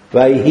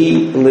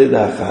 Vayhi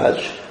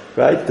linachash,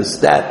 right? The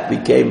staff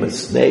became a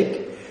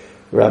snake.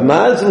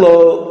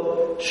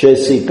 Ramazlo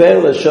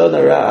shesiper lashon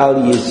hara al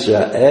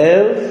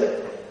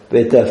Yisrael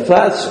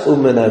v'tafas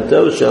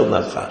umenato shel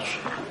nachash.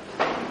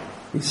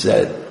 He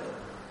said,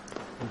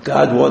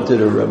 God wanted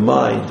to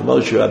remind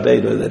Moshe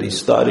Rabbeinu that he's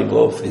starting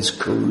off his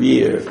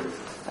career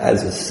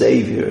as a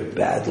savior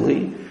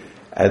badly,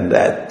 and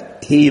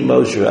that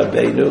Moshe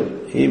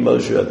Rabbeinu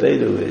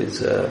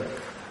is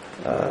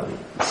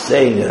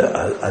saying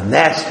a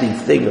nasty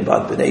thing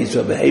about the Bnei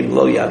Yisrael,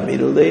 lo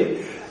ya'aminu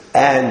li,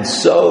 and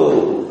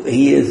so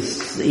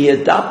he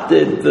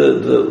adopted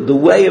the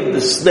way of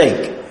the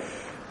snake.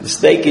 The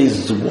snake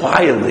is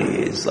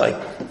wily, it's like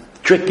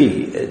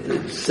tricky,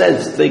 it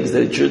says things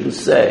that it shouldn't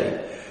say.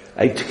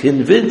 It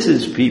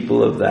convinces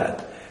people of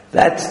that.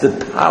 That's the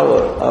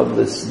power of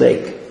the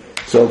snake.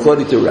 So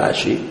according to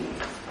Rashi,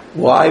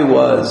 why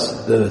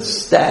was the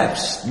staff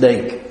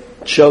snake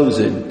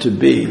chosen to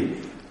be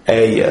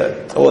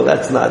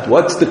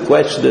what's the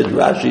question that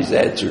Rashi's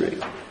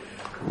answering?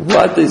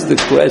 What is the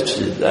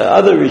question?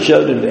 Other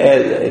Rishonim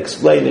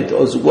explain it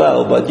as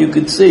well, but you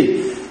can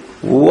see,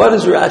 what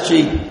is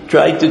Rashi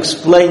trying to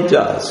explain to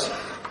us?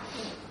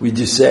 We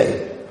just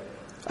say,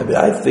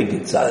 I think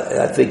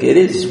it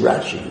is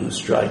Rashi who's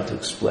trying to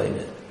explain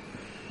it.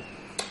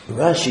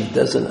 Rashi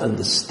doesn't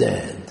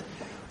understand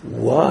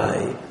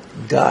why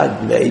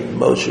God made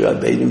Moshe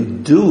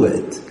Rabbeinu do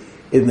it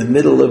in the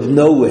middle of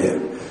nowhere.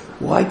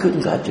 Why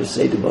couldn't God just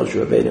say to Moshe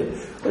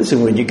Rabbeinu,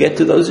 listen, when you get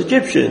to those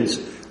Egyptians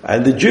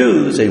and the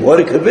Jews, they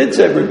want to convince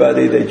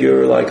everybody that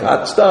you're like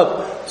hot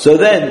stuff, so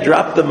then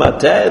drop the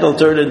mateh and it'll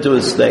turn into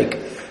a snake.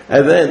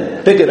 And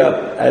then pick it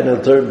up and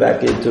it'll turn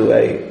back into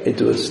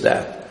a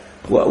staff.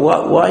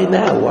 Why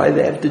now? Why do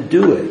they have to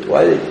do it?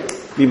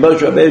 Moshe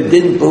Rabbeinu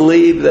didn't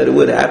believe that it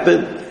would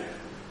happen?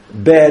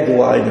 Bad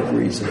line of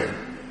reasoning.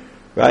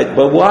 Right?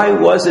 But why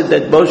was it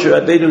that Moshe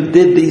Rabbeinu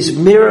did these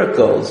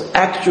miracles,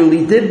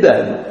 actually did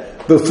them,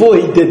 before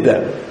he did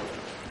them?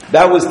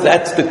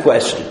 That's the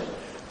question.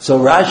 So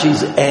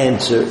Rashi's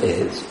answer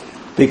is,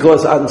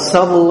 because on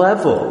some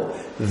level,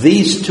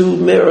 these two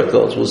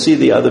miracles, we'll see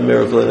the other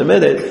miracle in a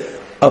minute,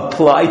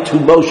 apply to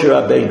Moshe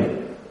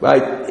Rabbeinu.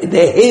 Right?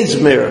 They're his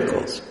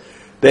miracles.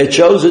 They're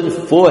chosen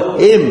for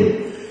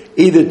him,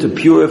 either to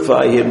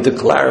purify him, to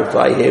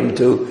clarify him,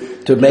 to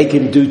make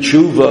him do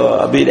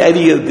tshuva.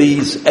 Any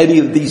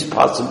of these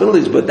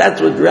possibilities. But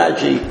that's what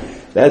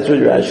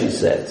Rashi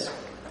says.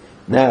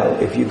 Now,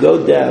 if you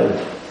go down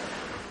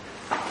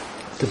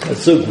to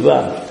Pasuk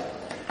Vav,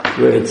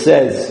 where it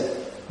says,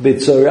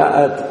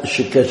 B'tzorat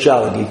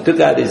shekashal, he took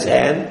out his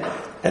hand,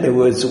 and it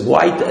was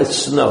white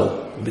as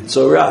snow.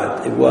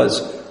 B'tzorat, it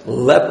was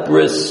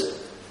leprous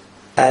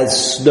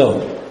as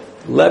snow.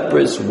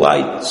 Leprous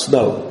white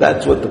snow.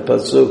 That's what the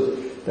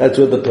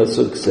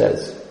pasuk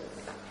says.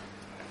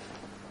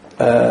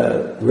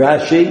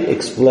 Rashi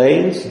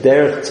explains,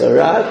 derech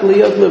tzarat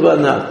liyot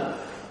levana.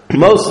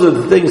 Most of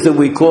the things that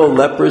we call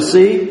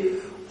leprosy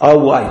are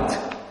white.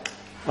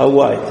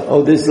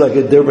 Oh, this is like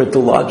a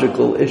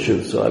dermatological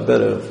issue, so I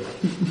better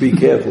be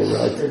careful,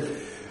 right?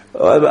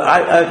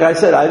 Like I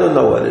said, I don't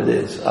know what it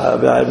is. I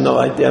have no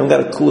idea. I haven't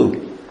got a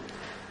clue.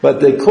 But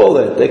they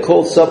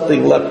call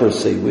something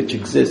leprosy, which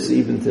exists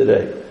even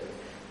today.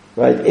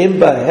 Right?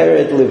 Imba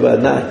heret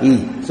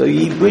levanahi. So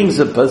he brings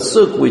a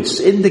pasuk which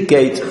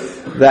indicates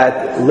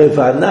that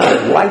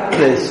levana,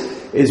 whiteness,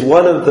 is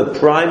one of the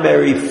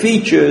primary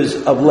features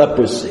of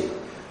leprosy.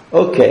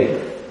 Okay.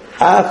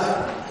 Af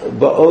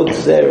ba'od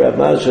zeh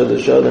ramah shel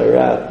lashon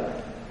hara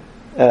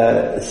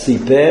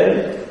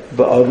siper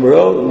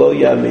ba'omro lo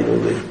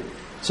ya'aminu li.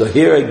 So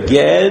here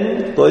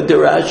again, according to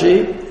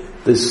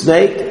Rashi, the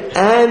snake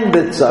and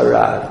the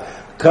tzarat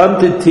come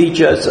to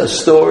teach us a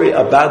story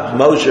about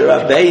Moshe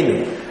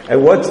Rabbeinu.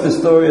 And what's the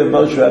story of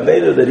Moshe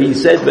Rabbeinu? That he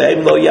said,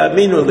 "Ve'em lo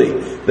ya'aminu li."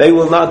 They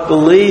will not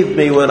believe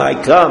me when I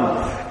come.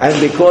 And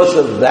because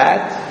of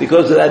that,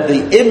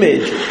 the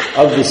image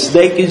of the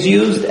snake is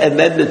used, and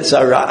then the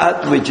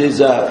tzarat, which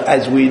is,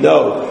 as we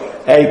know,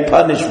 a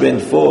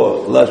punishment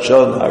for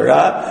lashon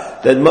hara.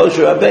 Then Moshe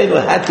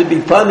Rabbeinu had to be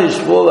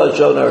punished for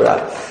lashon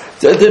hara.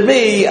 So to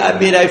me,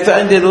 I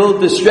find it a little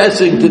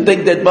distressing to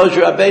think that Moshe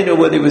Rabbeinu,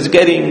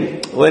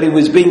 when he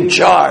was being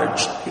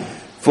charged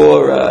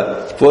for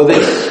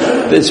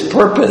this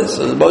purpose,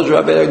 Moshe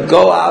Rabbeinu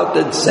go out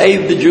and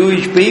save the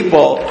Jewish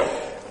people,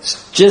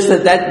 just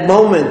at that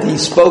moment he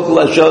spoke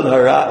lashon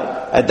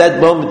hara. At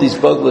that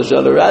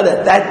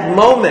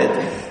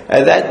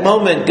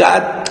moment,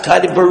 God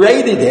kind of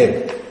berated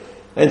him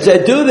and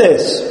said, "Do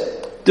this."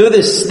 do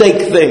this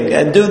snake thing,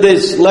 and do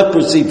this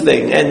leprosy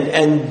thing,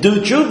 and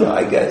do tshuva,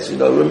 I guess.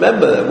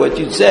 Remember that what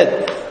you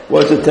said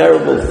was a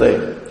terrible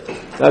thing.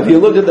 Now, if you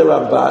look at the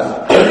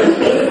Ramban,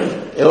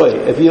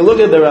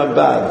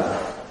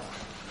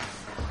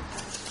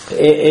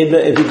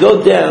 if you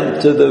go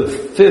down to the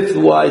 5th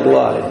wide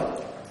line,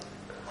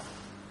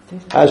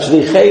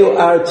 Hashlicheu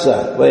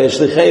arza,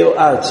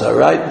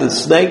 right? The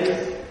snake,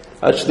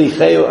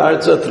 Hashlicheu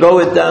arza, throw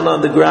it down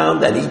on the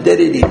ground, and he did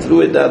it, he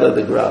threw it down on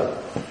the ground.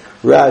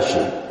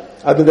 Rashi,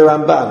 the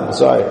Ramban, I'm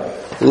sorry.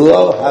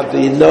 Lo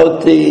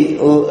havinoti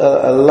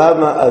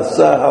lama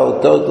asa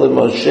ha'otot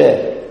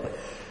leMoshe.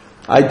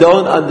 I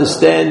don't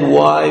understand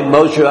why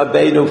Moshe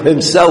Rabbeinu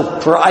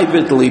himself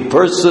privately,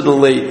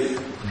 personally,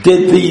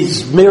 did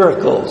these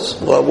miracles.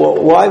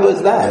 Why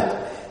was that?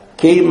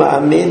 Ki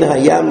ma'amin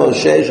haya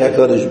Moshe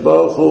HaKadosh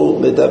Baruch Hu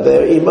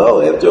medaber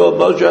imo. After all,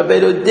 Moshe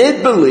Rabbeinu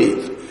did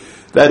believe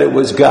that it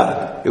was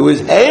God. It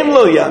was Heim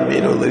lo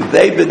yaminu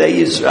l'idei b'nei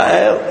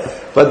Yisrael.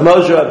 But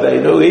Moshe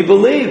Rabbeinu, he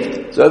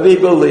believed. So if he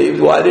believed,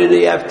 why did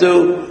they have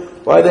to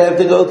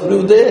go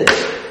through this?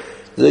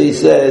 So he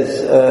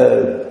says,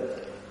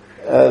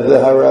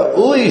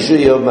 והראוי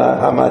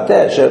שיאמר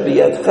המטה אשר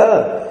בידך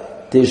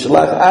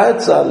תשלח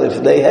ארצה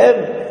לפניהם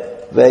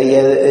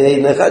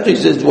he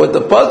says what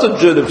the pasuk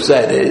should have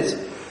said is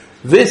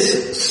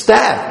this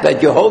staff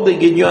that you're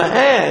holding in your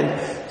hand,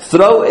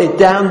 throw it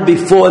down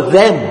before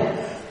them,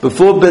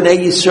 before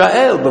Bnei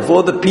Yisrael,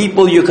 before the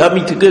people you're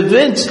coming to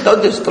convince.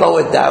 Don't just throw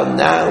it down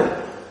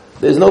now.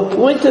 There's no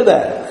point to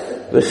that.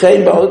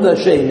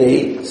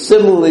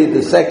 Similarly,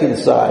 the second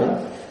sign,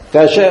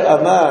 kasher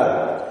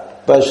amar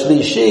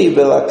Bashlishi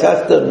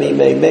velakachta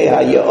mimeimei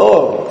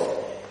hayaor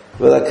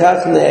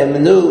velakach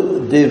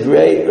ne'emnu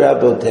divrei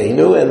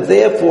raboteinu, and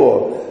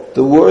therefore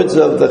the words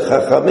of the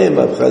Chachamim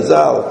of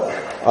Chazal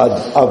are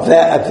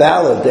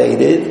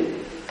validated,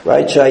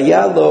 right?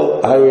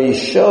 Shayalo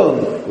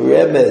harishon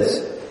remez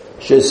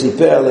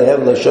shesiper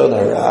alehem lashon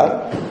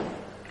hara,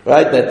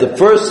 right? That the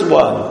first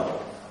one,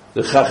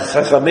 the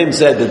Chachamim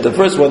said that the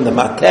first one, the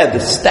mateh, the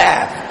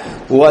staff,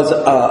 was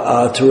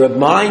to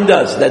remind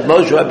us that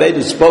Moshe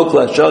Rabbeinu spoke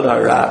Lashon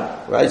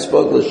Hara, right?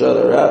 Spoke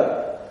Lashon Hara.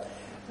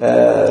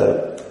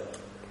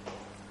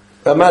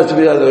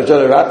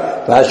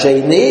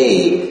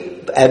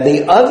 And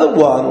the other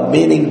one,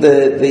 meaning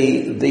the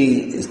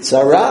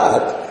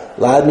Tzarat,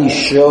 Lani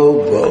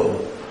Shobo.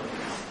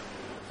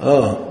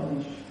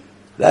 Oh,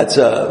 that's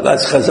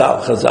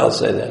Chazal. Chazal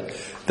say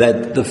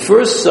that the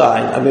first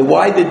sign.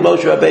 Why did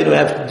Moshe Rabbeinu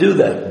have to do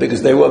that?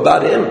 Because they were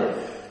about him,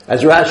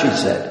 as Rashi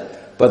said.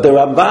 But the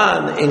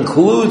Ramban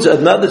includes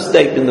another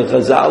statement of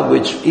Chazal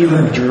which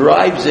even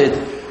drives it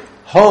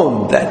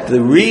home, that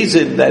the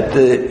reason that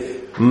the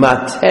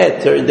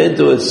mateh turned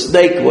into a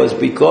snake was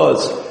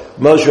because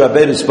Moshe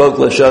Rabbeinu spoke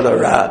Lashon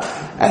Hara,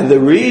 and the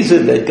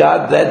reason that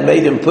God then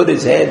made him put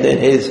his hand in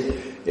his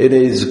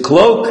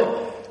cloak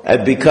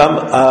and become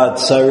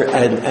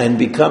tsarua,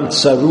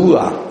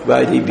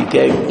 right? He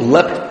became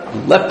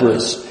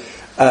leprous,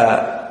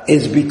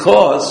 is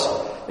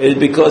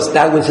because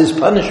that was his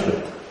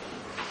punishment.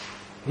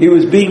 He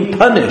was being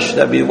punished.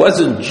 It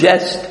wasn't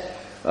just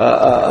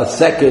a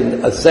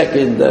second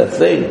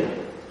thing.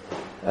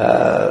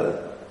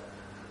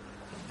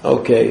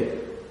 Okay,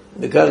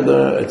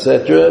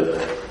 etc.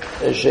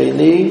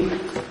 Sheni,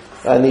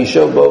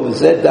 Anisho bo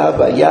v'zeda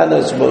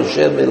vayanas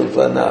Moshe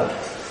milfanav,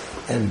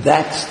 and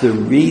that's the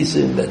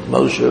reason that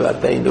Moshe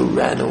Rabbeinu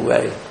ran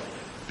away,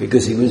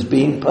 because he was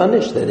being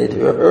punished and it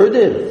hurt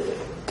him.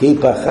 Ki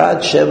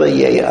pachad sheva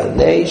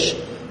ye'anesh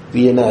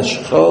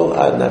v'yenashcho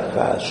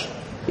anachash.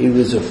 He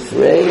was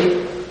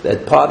afraid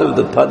that part of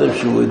the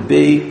punishment would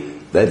be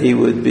that he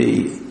would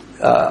be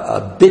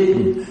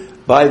bitten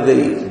by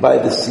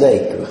the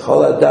snake.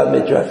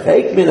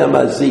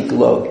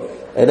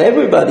 And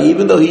everybody,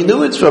 even though he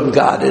knew it's from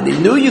God and he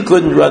knew you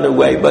couldn't run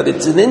away, but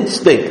it's an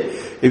instinct.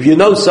 If you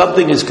know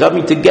something is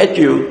coming to get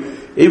you,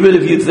 even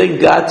if you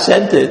think God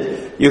sent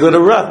it, you're going to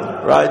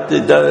run, right?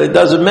 It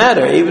doesn't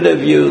matter. Even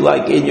if you,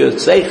 like in your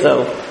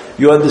seichel,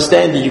 you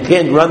understand that you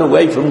can't run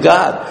away from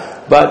God.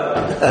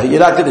 But you're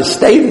not going to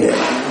stay there.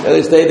 You're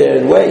going to stay there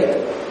and wait.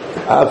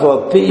 That's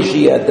what the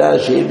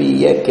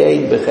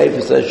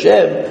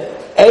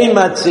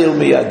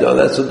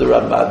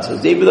Ramban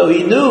says. Even though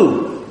he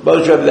knew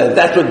Moshe Rabbeinu,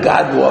 that's what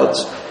God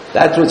wants.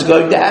 That's what's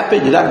going to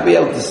happen. You're not going to be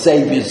able to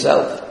save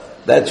yourself.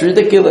 That's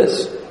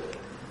ridiculous.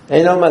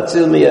 Eino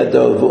matzil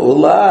miyado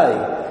v'ulai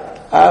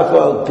af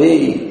al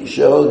pi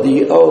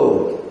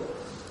shehodio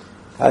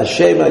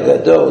Hashem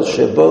hagadol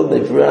shebo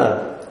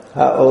nivra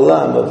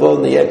ha'olam avol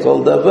niyeh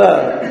kol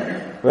davar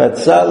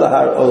ratza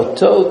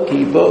lahar'oto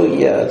ki bo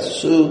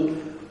yasu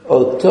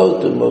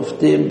otot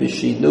umoftim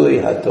b'shinui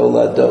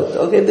hatoladot.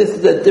 Okay, this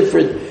is a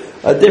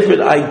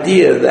different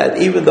idea, that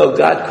even though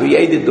God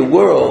created the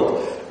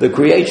world, the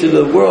creation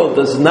of the world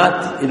does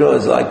not,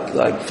 is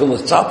like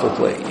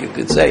philosophically, you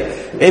could say,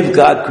 if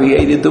God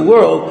created the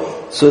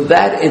world, so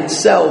that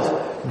itself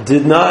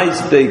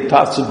denies the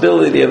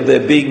possibility of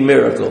there being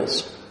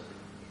miracles.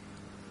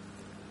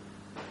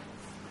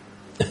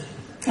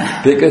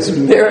 Because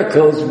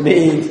miracles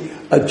mean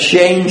a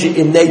change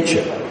in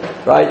nature,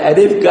 right? And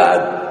if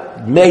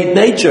God made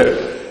nature,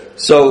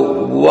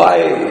 so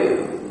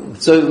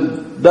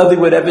nothing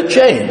would ever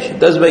change. It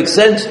doesn't make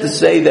sense to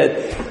say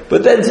that.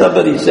 But then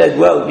somebody said,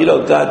 well,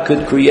 God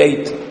could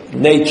create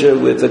nature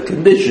with a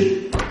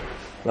condition.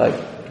 Like,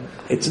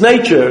 it's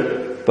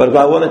nature, but if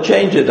I want to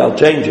change it, I'll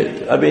change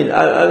it. I mean,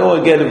 I don't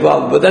want to get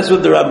involved, but that's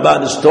what the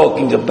Ramban is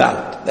talking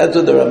about. That's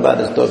what the Ramban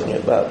is talking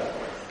about.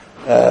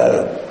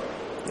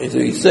 So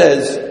he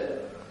says,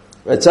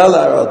 רצה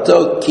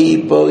להראותו כי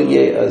בו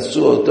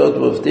יעשו אותות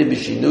מופתים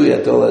בשינוי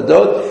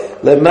התולדות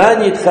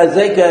למען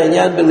יתחזק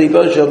העניין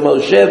בליבו של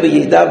משה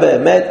וידע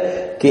באמת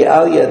כי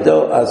על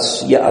ידו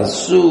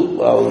יעשו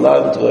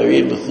העולם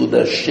דברים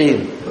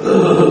מחודשים.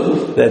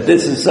 That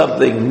this is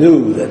something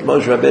new that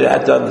Moshe Rabbeinu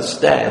had to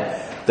understand,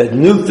 that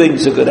new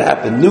things are going to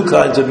happen, new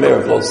kinds of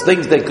miracles,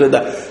 things that could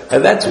not,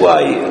 and that's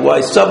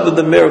why some of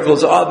the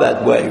miracles are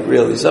that way,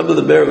 really. Some of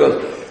the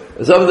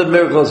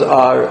miracles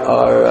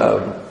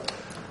are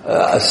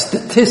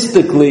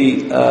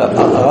statistically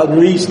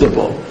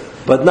unreasonable,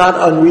 but not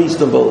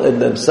unreasonable in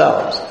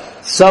themselves.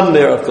 Some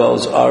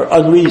miracles are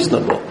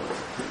unreasonable,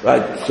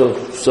 right?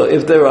 So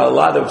if there are a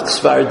lot of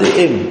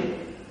Sfardim,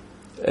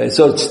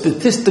 so it's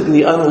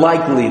statistically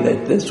unlikely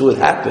that this would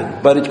happen,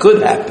 but it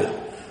could happen.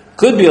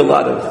 Could be a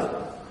lot of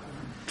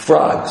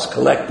frogs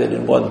collected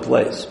in one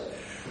place.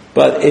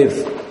 But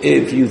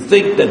if you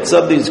think that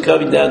something's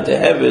coming down to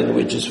heaven,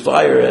 which is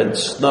fire and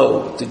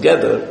snow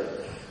together,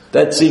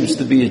 that seems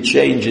to be a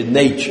change in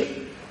nature.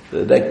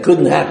 That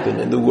couldn't happen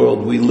in the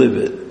world we live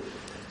in.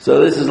 So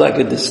this is like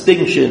a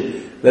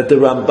distinction that the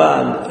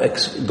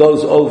Ramban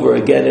goes over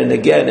again and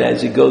again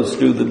as he goes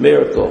through the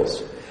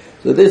miracles.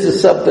 So this is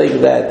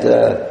something that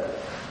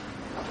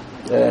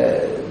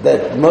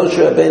Moshe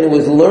Rabbeinu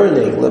was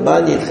learning.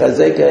 למען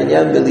יתחזק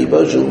העניין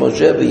בליבו של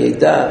משה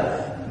וידע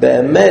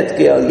באמת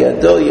כי על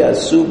ידו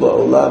יעשו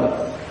בעולם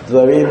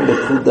דברים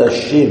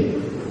מחודשים.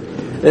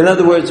 In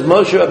other words,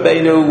 Moshe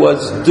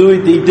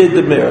Rabbeinu he did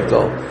the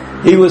miracle.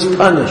 He was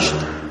punished.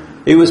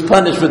 He was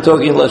punished for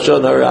talking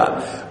Lashon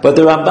Hara. But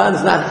the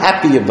Ramban's not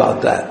happy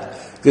about that.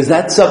 Because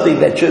that's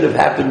something that should have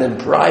happened in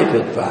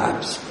private,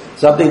 perhaps.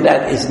 Something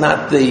that is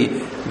not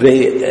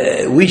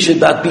we should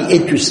not be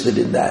interested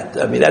in that.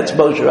 I mean, that's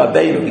Moshe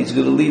Rabbeinu. He's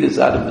going to lead us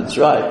out of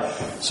Mitzrayim.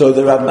 So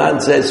the Ramban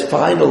says,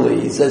 finally,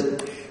 he says,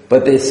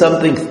 but there's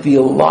something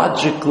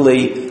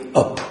theologically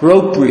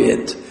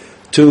appropriate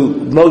to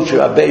Moshe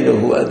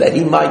Rabbeinu that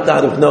he might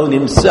not have known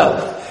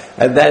himself,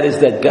 and that is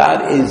that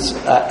God is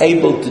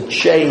able to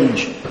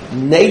change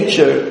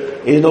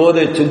nature in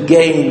order to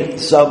gain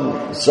some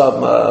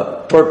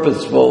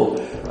purposeful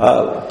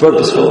act.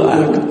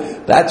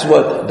 That's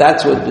what the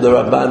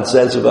Ramban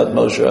says about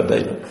Moshe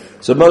Rabbeinu.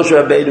 So Moshe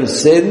Rabbeinu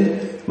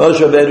sinned.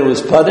 Moshe Rabbeinu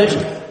was punished,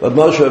 but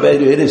Moshe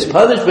Rabbeinu in his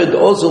punishment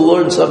also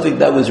learned something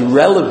that was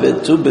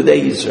relevant to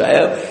Bnei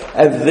Yisrael,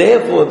 and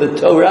therefore the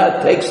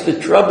Torah takes the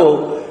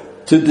trouble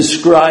to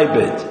describe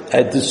it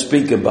and to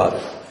speak about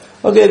it.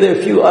 Okay, there are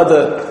a few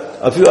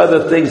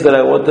other things that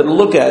I wanted to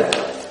look at,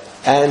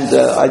 and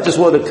I just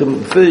want to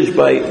finish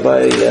by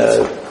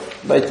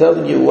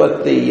telling you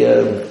what the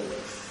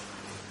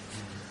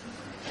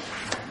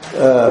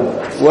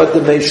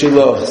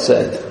Meshiloch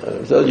said.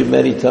 I've told you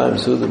many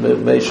times who the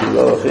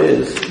Meshiloch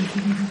is.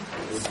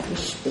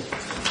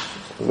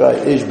 Right,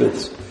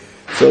 Ishbitz.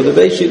 So the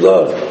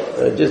Meshiloch,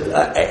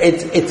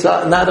 it's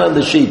not on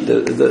the sheet.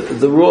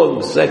 The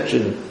wrong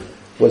section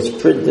was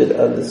printed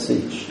on the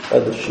sheet.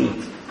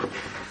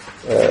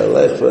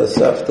 Lefa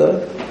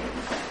Safta.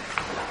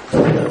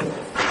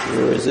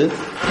 Where is it?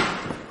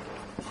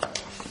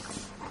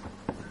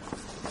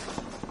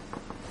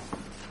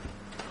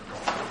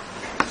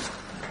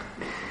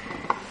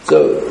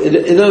 So,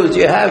 in other words,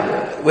 we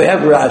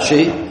have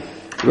Rashi.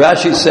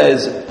 Rashi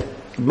says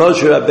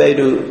Moshe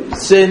Rabbeinu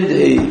sinned.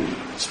 He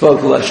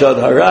spoke Lashon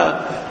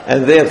Hara,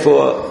 and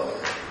therefore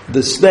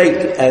the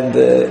snake and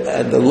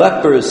the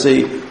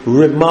leprosy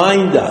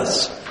remind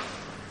us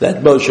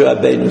that Moshe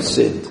Rabbeinu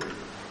sinned.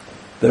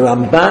 The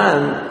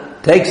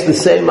Ramban takes the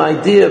same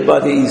idea,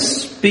 but he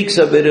speaks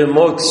of it in a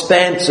more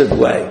expansive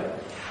way.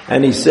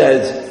 And he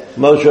says,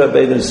 Moshe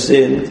Rabbeinu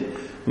sinned.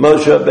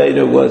 Moshe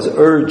Rabbeinu was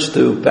urged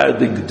to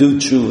do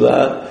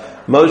tshuva.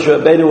 Moshe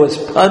Rabbeinu was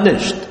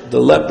punished.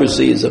 The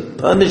leprosy is a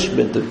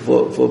punishment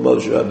for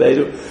Moshe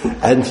Rabbeinu.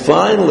 And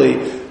finally,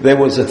 there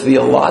was a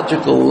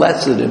theological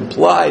lesson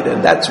implied,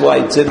 and that's why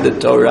it's in the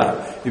Torah.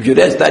 If you'd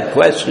ask that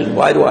question,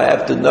 why do I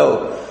have to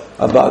know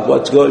about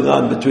what's going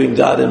on between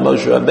God and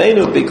Moshe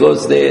Rabbeinu?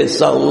 Because there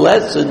is a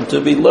lesson to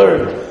be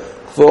learned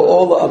for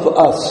all of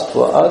us,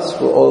 for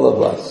all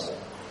of us.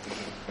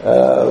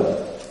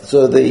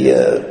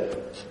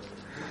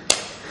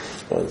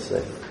 One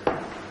second.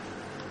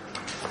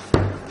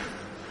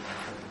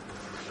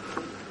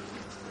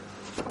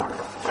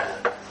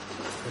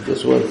 I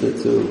just wanted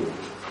to.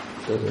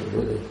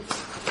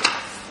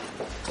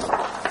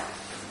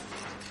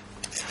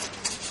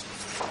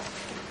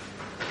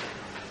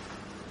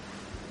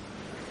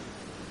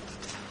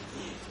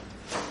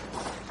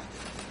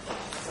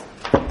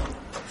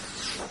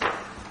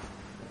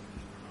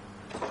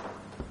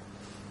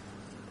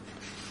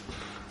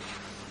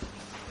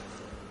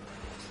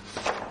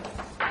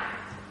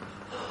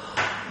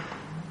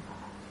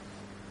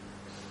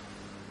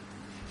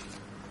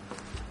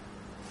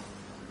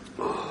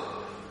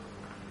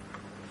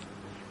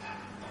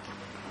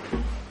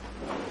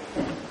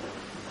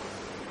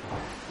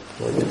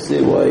 Let me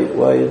see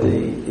why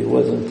it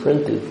wasn't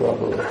printed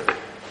properly.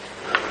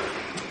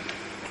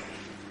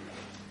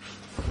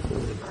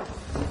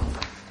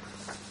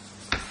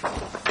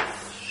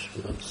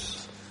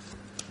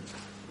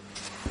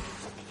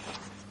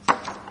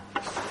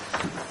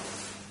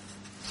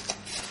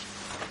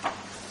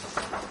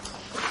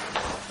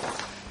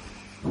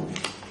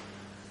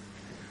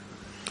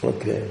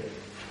 Okay.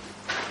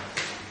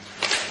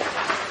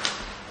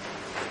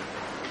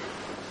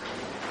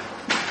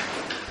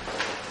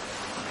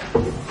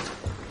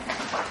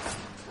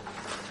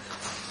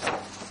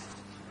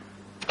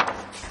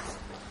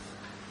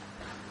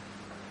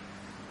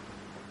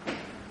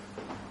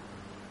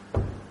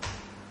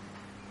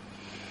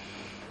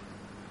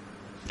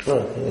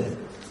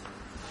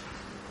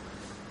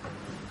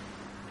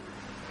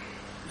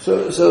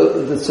 So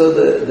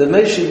the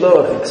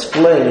Meshiloach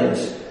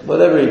explains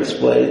whatever he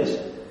explains,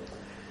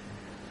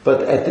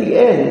 but at the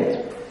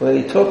end, when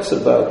he talks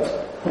about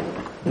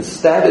the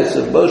status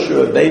of Moshe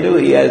Rabbeinu,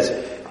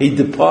 he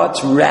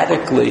departs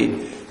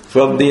radically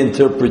from the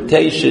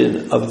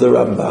interpretation of the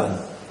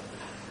Ramban,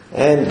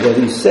 and what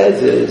he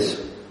says is,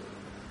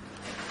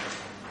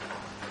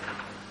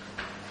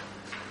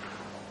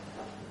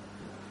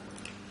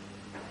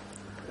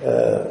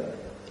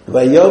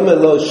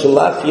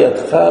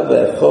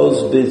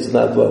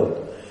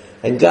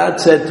 and God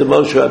said to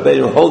Moshe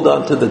Rabbeinu, hold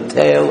on to the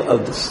tail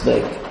of the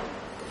snake.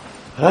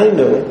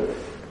 Hainu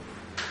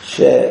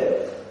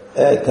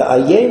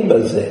she'ta'ayin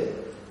bazeh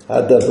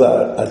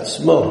hadavar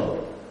atzmo.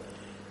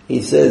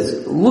 He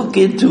says, look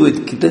into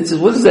it.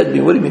 What does that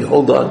mean? What do you mean,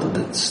 hold on to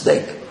the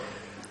snake?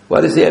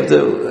 Why does he have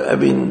to,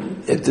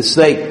 if the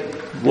snake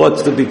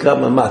wants to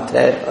become a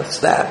mateh, a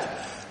staff,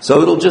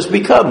 so it'll just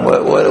become.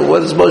 What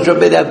does Moshe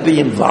Rabbeinu have to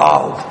be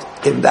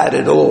involved in that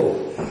at all?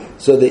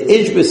 So the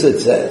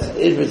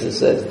Ishbisset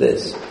says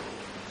this.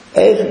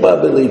 Eich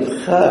ba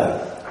belibcha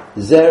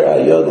zer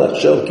ayon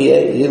lachshov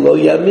ki lo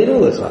yaminu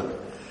lecha.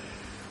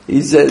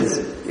 He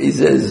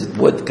says,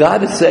 what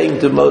God is saying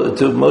to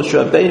Moshe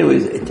Rabbeinu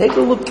is, take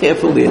a look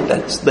carefully at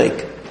that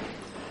snake.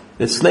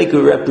 The snake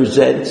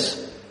represents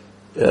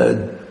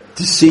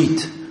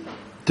deceit,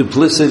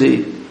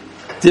 duplicity,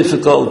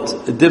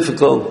 difficult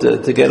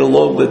to get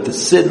along with, the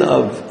sin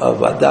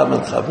of Adam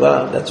and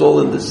Chava. That's all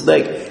in the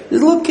snake.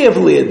 Just look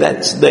carefully at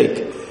that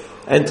snake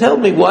and tell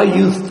me why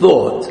you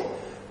thought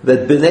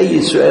that Bnei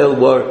Yisrael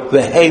were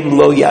v'hem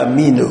lo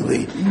yaminu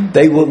li.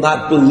 They will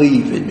not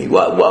believe in me.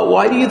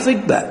 Why do you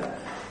think that?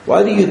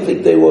 Why do you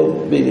think they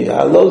won't believe?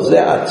 Halo ze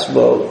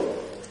atzmo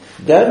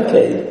gam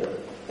kein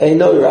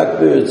eino rak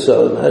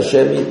b'ritzon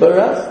Hashem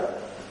yitbarach.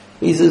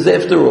 He says,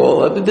 after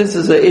all, this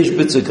is a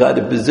Ishbitzer kind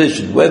of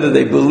position. Whether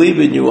they believe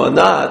in you or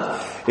not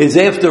is,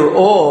 after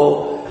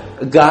all,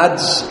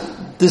 God's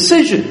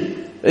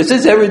decision. It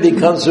says everything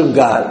comes from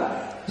God.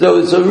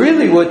 So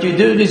really what you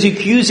do is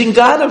accusing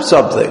God of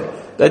something.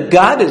 That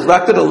God is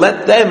not going to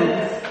let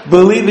them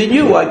believe in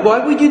you. Like, why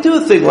would you do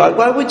a thing?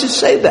 Why would you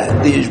say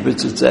that? The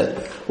Ishbitzer said.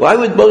 Why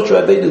would Moshe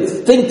Rabbeinu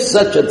think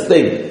such a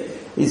thing?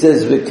 He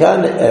says,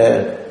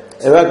 V'kaner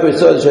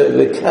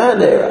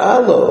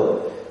alo.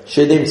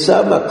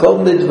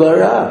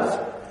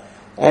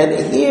 And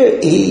here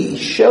he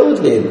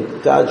showed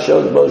him, God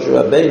showed Moshe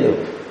Rabbeinu,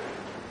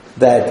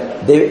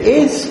 that there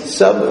is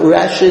some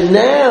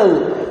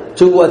rationale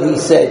to what he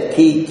said.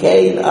 Ki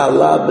kein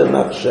ala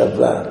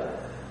b'machshava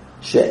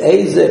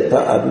she'eze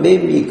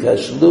pa'amim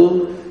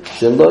yikashlu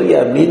shelo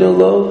yaminu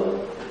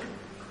lo,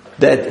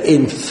 that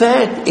in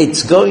fact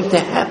it's going to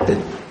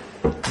happen.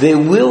 There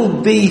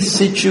will be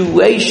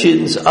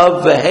situations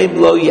of v'hem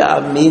lo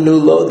ya'aminu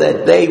lo,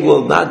 that they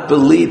will not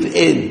believe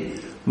in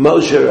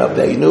Moshe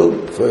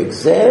Rabbeinu. For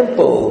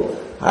example,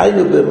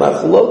 haynu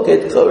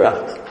b'machloket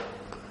Korach.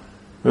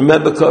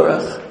 Remember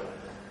Korach?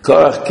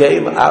 Korach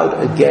came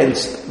out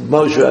against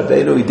Moshe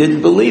Rabbeinu. He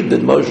didn't believe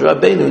that Moshe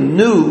Rabbeinu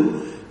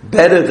knew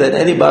better than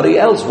anybody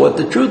else what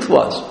the truth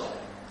was.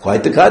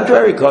 Quite the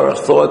contrary, Korach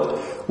thought,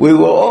 we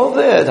were all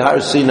there at Har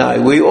Sinai.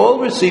 We all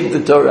received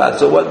the Torah.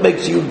 So what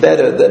makes you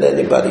better than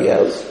anybody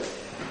else?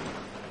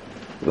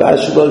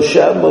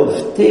 V'ashlosha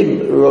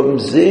moftim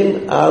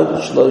romzim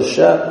al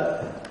shlosha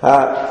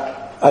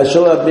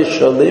ha'ashor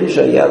ha'misholim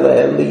shaya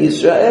lahem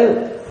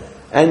liYisrael.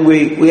 And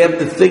we have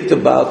to think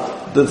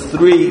about the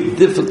three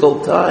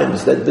difficult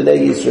times that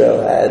Bnei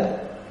Yisrael had.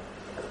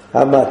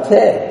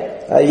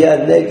 Hamateh haya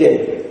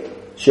neged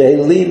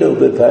shehelinu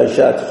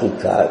b'parashat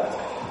Chukat,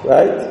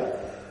 right?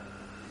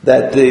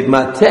 That the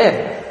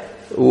mateh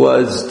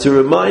was to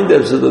remind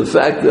us of the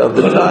fact of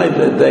the time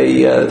that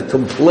they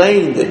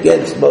complained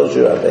against Moshe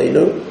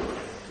Rabbeinu.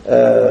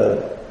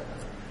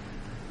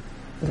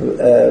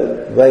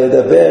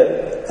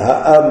 Vayedaber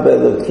ha'am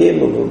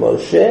be'elokim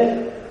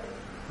u'b'Moshe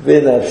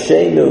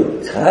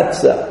v'nafshenu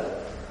katza.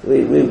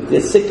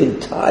 We're sick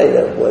and tired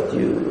of what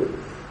you...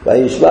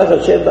 Vayishlach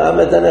Hashem ba'am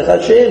et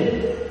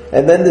hanechashim.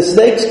 And then the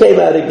snakes came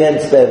out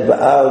against them.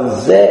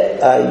 V'al ze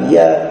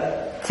aya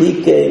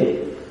tikein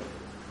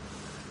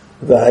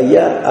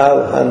v'haya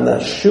al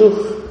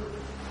hanashuch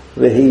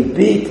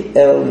v'hibit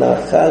el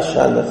nachash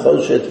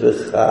hanachoshet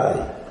v'chai.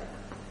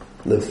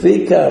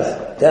 לפיכך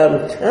גם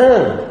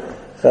כאן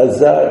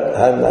חזר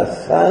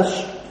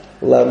הנחש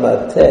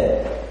למטה.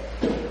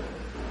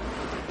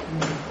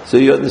 So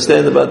you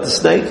understand about the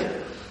snake?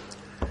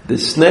 The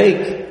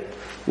snake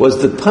was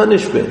the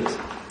punishment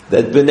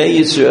that Bnei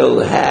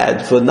Yisrael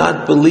had for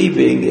not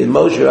believing in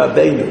Moshe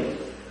Rabbeinu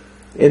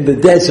in the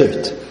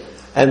desert.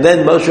 And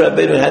then Moshe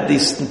Rabbeinu had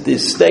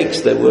these snakes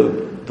that were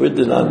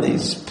printed on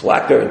these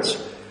placards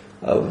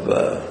of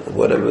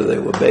whatever they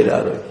were made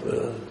out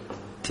of,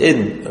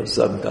 tin of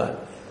some kind,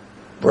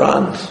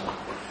 bronze.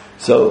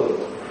 So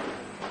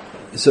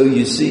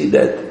you see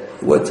that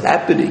what's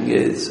happening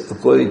is,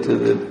 according to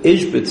the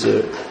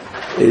Ishbitzer,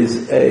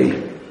 is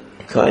a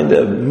kind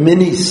of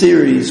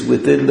mini-series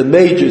within the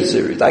major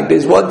series. Like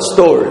there's one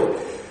story.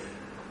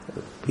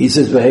 He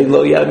says, V'hei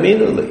lo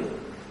ya'aminu li.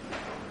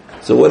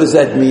 So what does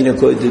that mean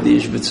according to the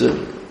Ishbitzer?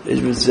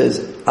 Ishbitzer says,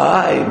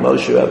 I,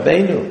 Moshe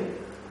Rabbeinu,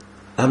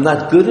 I'm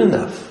not good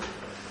enough.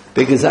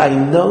 Because I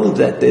know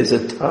that there's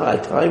a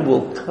time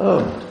will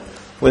come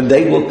when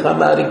they will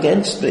come out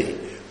against me.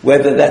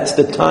 Whether that's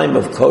the time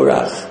of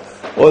Korach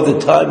or the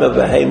time of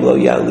V'hei lo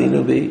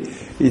ya'alinu bi.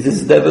 He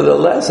says,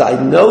 nevertheless, I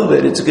know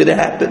that it's going to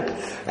happen.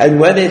 And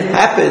when it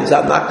happens,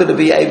 I'm not going to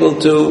be able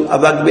to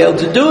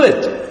do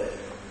it.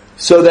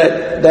 So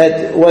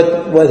that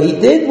what he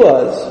did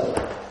was,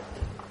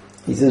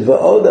 he says,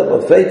 "Va'oda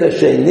b'feita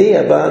sheni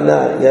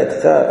avena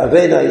yadcha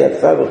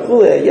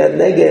v'chulei yad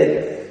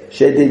neged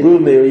shedibru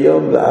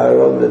Miriam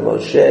v'Aaron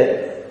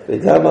v'Moshe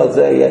v'gam al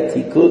zeh yad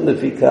tikun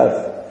lefikach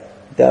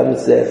gam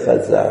zeh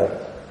chazar."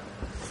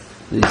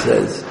 He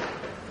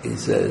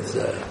says,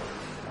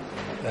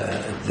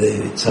 the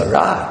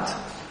Tzarat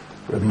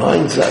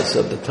reminds us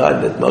of the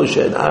time that Moshe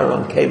and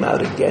Aaron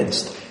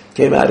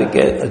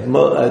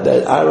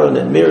that Aaron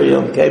and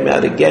Miriam came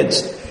out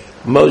against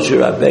Moshe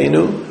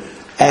Rabbeinu,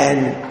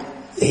 and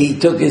he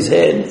took his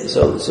hand.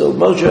 So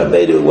Moshe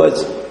Rabbeinu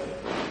was.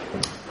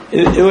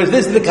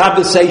 This is the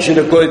conversation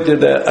according to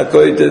the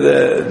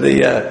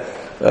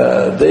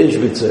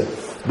Ishbitzer.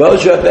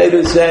 Moshe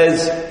Rabbeinu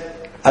says,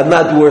 "I'm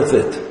not worth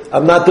it.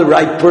 I'm not the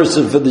right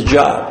person for the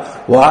job."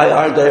 Why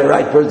aren't I the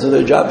right person for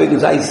the job?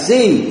 Because I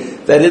see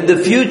that in the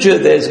future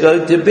there's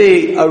going to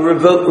be a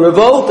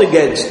revolt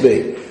against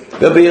me.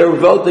 There'll be a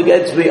revolt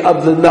against me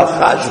of the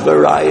Nachash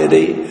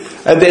variety,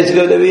 and there's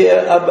going to be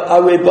a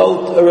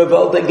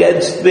revolt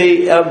against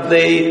me of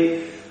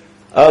the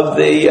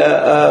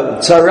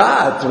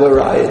Tzarat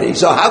variety.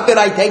 So how can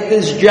I take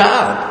this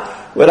job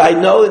when I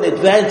know in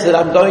advance that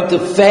I'm going to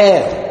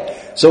fail?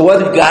 So what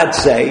did God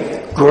say?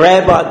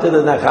 Grab onto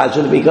the Nachash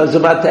and it becomes a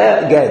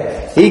Mateh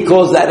again. He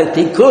calls that a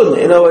Tikkun.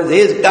 In other words,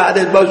 here's God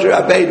and Moshe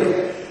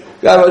Rabbeinu.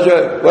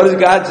 What does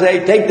God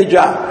say? Take the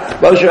job.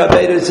 Moshe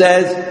Rabbeinu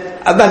says,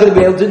 I'm not going to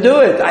be able to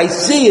do it. I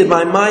see in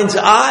my mind's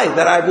eye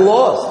that I've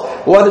lost.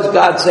 What does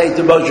God say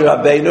to Moshe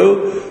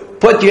Rabbeinu?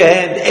 Put your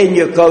hand in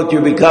your coat,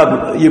 you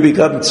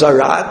become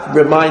Tzarat,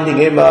 reminding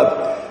him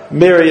of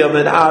Miriam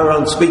and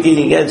Aaron speaking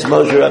against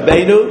Moshe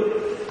Rabbeinu.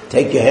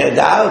 Take your hand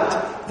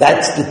out.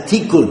 That's the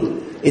Tikkun.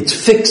 It's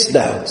fixed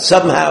now.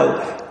 Somehow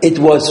it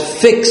was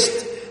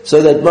fixed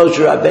so that Moshe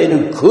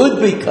Rabbeinu could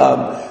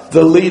become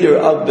the leader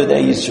of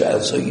Bnei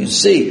Yisrael. So you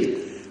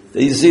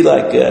see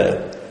like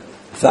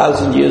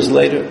 1,000 years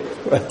later,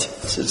 right?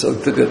 So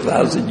it took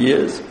 1,000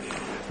 years.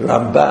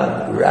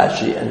 Ramban,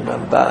 Rashi and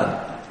Ramban,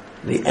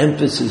 the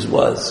emphasis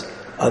was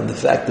on the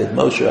fact that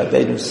Moshe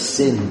Rabbeinu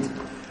sinned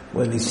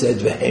when he said,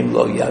 V'hem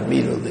lo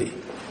ya'aminu li.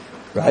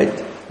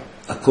 Right?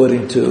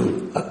 According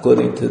to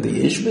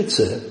the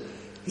Ishbitzer,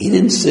 he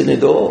didn't sin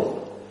at all.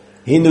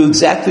 He knew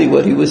exactly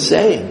what he was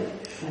saying.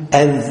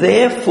 And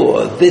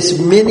therefore, this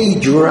mini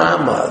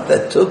drama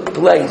that took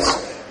place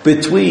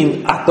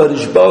between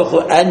HaKadosh Baruch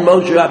Hu and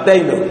Moshe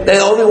Rabbeinu, they're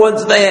the only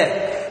ones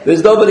there.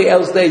 There's nobody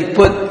else there.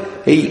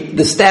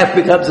 The staff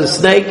becomes a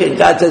snake, and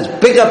God says,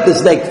 pick up the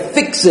snake,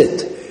 fix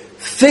it.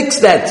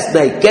 Fix that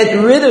snake, get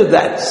rid of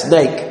that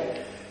snake.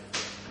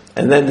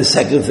 And then the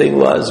second thing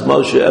was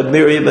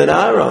Miriam and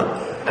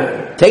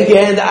Aaron. Take your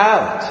hand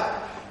out.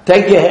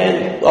 Take your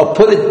hand or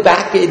put it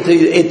back into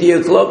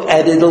your cloak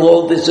and it'll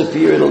all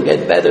disappear, it'll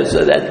get better.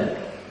 So that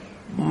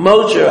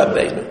Moshe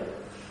Rabbeinu,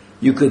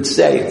 you could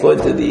say,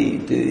 according to the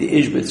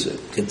Ishbitzer,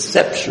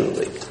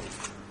 conceptually,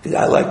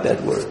 I like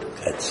that word,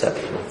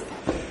 conceptually,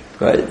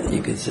 right?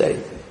 You could say,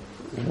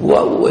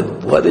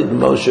 what did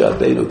Moshe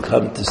Rabbeinu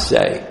come to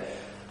say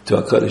to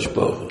HaKadosh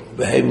Baruch Hu?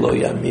 V'hem lo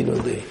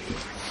ya'aminu li.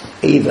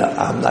 Either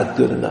I'm not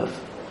good enough,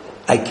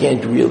 I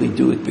can't really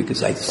do it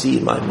because I see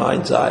in my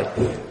mind's eye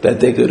that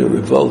they're going to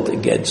revolt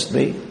against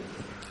me.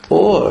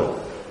 Or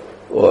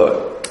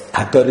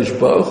HaKadosh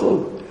Baruch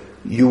Hu,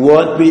 you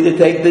want me to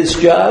take this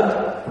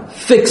job?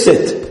 Fix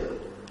it.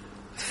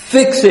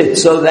 Fix it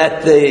so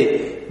that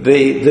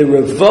the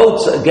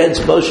revolts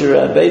against Moshe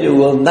Rabbeinu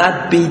will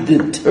not be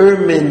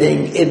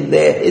determining in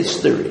their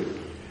history.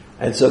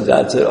 And so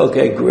God said,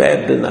 okay,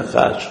 grab the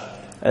Nachash,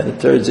 and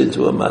it turns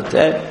into a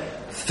Mateh,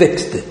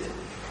 fixed it.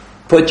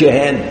 Put your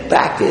hand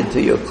back into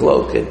your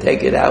cloak and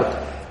take it out,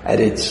 and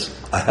it's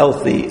a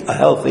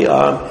healthy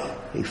arm.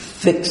 He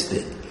fixed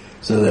it.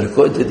 So that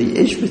according to the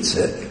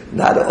Ishbitzer,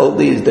 not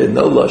only is there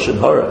no Lashon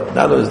Hara,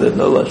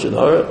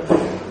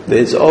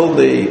 there's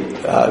only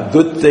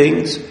good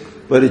things,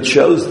 but it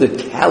shows the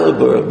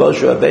caliber of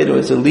Moshe Rabbeinu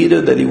as a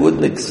leader, that he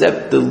wouldn't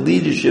accept the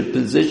leadership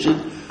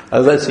position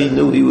unless he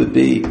knew he would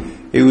be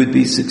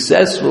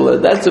successful,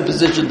 and that's a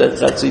position that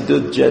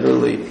Chassidut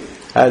generally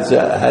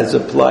has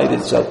applied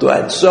itself to.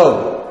 And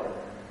so,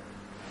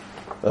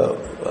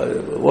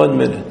 1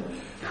 minute.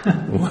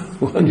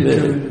 1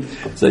 minute.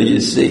 So you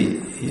see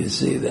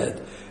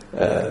that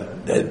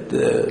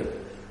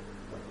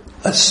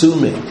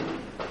assuming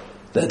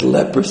that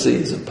leprosy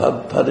is a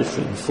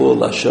punishment for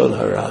Lashon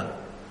Hara,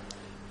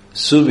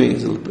 assuming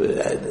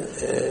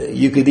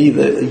you could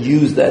either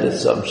use that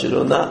assumption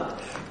or not.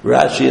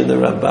 Rashi and the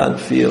Ramban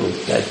feel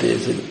that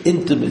there's an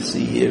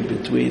intimacy here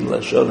between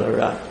Lashon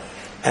Hara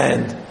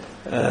and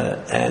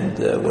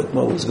what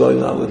was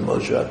going on with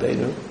Moshe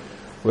Rabbeinu,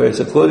 whereas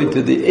according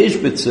to the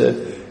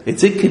Ishbitzer,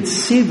 it's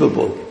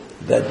inconceivable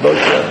that Moshe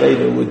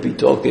Rabbeinu would be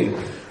talking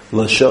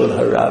Lashon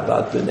Hara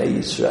about Bnei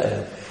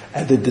Yisrael.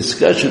 And the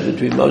discussion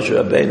between Moshe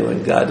Rabbeinu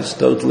and God is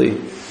totally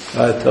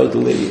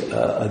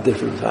a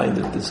different kind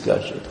of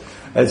discussion.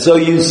 And so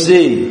you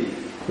see,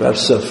 Rabbi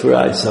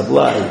Samlai,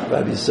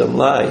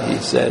 he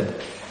said,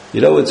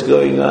 you know what's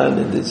going on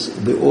in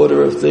the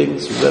order of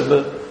things?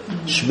 Remember?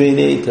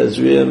 Shmini,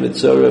 Tazria,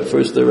 Mitzorah,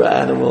 first there are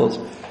animals.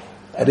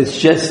 And it's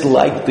just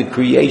like the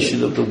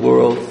creation of the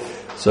world.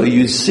 So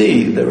you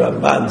see, the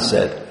Ramban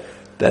said,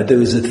 that there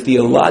was a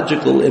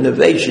theological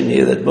innovation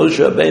here, that Moshe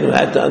Rabbeinu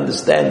had to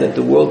understand that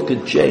the world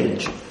could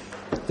change,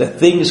 that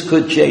things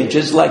could change,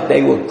 just like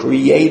they were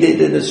created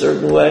in a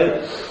certain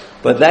way,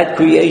 but that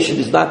creation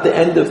is not the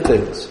end of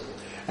things.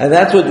 And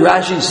that's what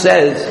Rashi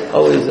says,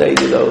 always say,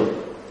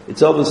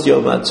 it's almost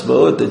Yom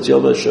HaTzmaut, it's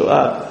Yom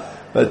HaShoah,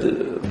 but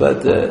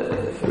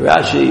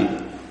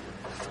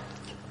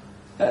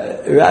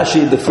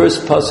Rashi, the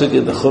first pasuk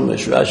in the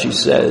Chumash, Rashi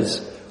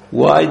says,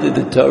 why did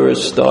the Torah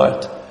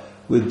start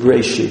with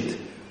Breshit?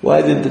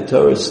 Why did the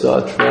Torah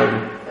start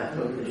from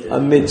a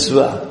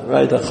mitzvah,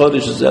 right?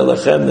 HaChodesh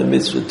Zelachem, the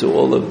mitzvah to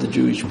all of the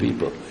Jewish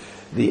people.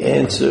 The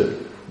answer,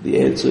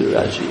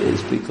 Rashi,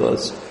 is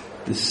because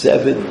the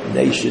 7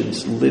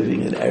 nations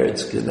living in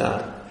Eretz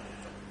Canaan,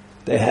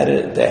 they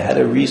had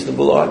a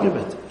reasonable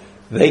argument.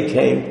 They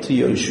came to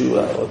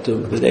Yoshua or to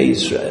Bnei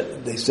Israel.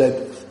 They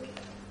said,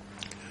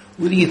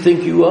 "What do you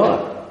think you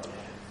are?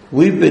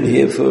 We've been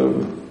here for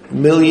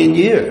 1,000,000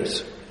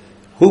 years.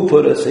 Who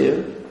put us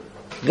here?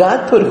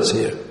 God put us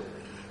here.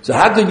 So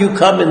how could you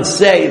come and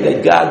say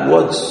that God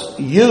wants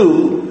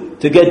you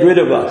to get rid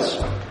of us?"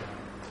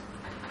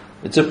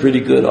 It's a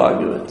pretty good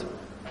argument.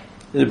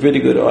 It's a pretty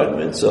good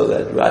argument, so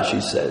that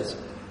Rashi says,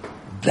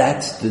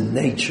 that's the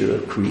nature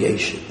of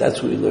creation.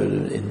 That's what we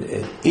learn in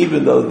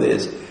even though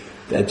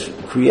that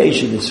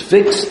creation is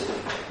fixed,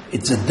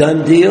 it's a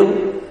done deal,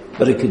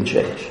 but it can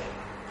change.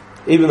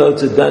 Even though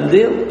it's a done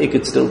deal, it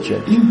could still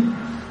change.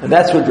 And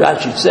that's what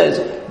Rashi says,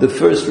 the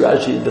first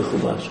Rashi in the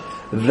Chumash.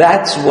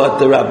 That's what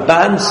the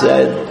Ramban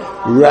said,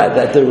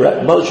 that the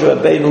Moshe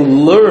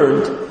Rabbeinu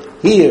learned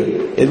here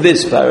in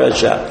this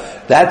parasha.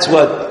 That's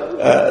what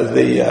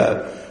the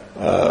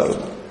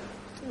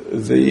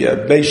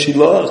Beis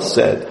Shiloach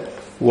said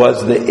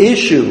was the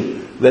issue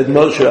that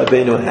Moshe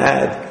Rabbeinu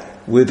had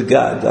with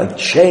God. Like,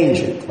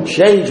 change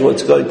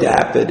what's going to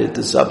happen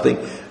into something,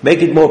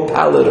 make it more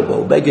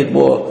palatable, make it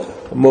more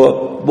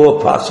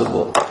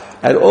possible.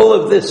 And all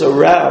of this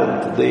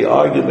around the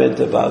argument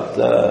about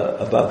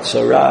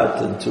Sarat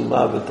and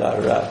Tumah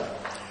v'Tahara.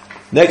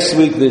 Next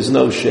week there's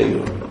no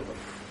Sheyur.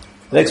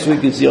 Next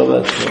week is Yom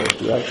HaTzmaut, right?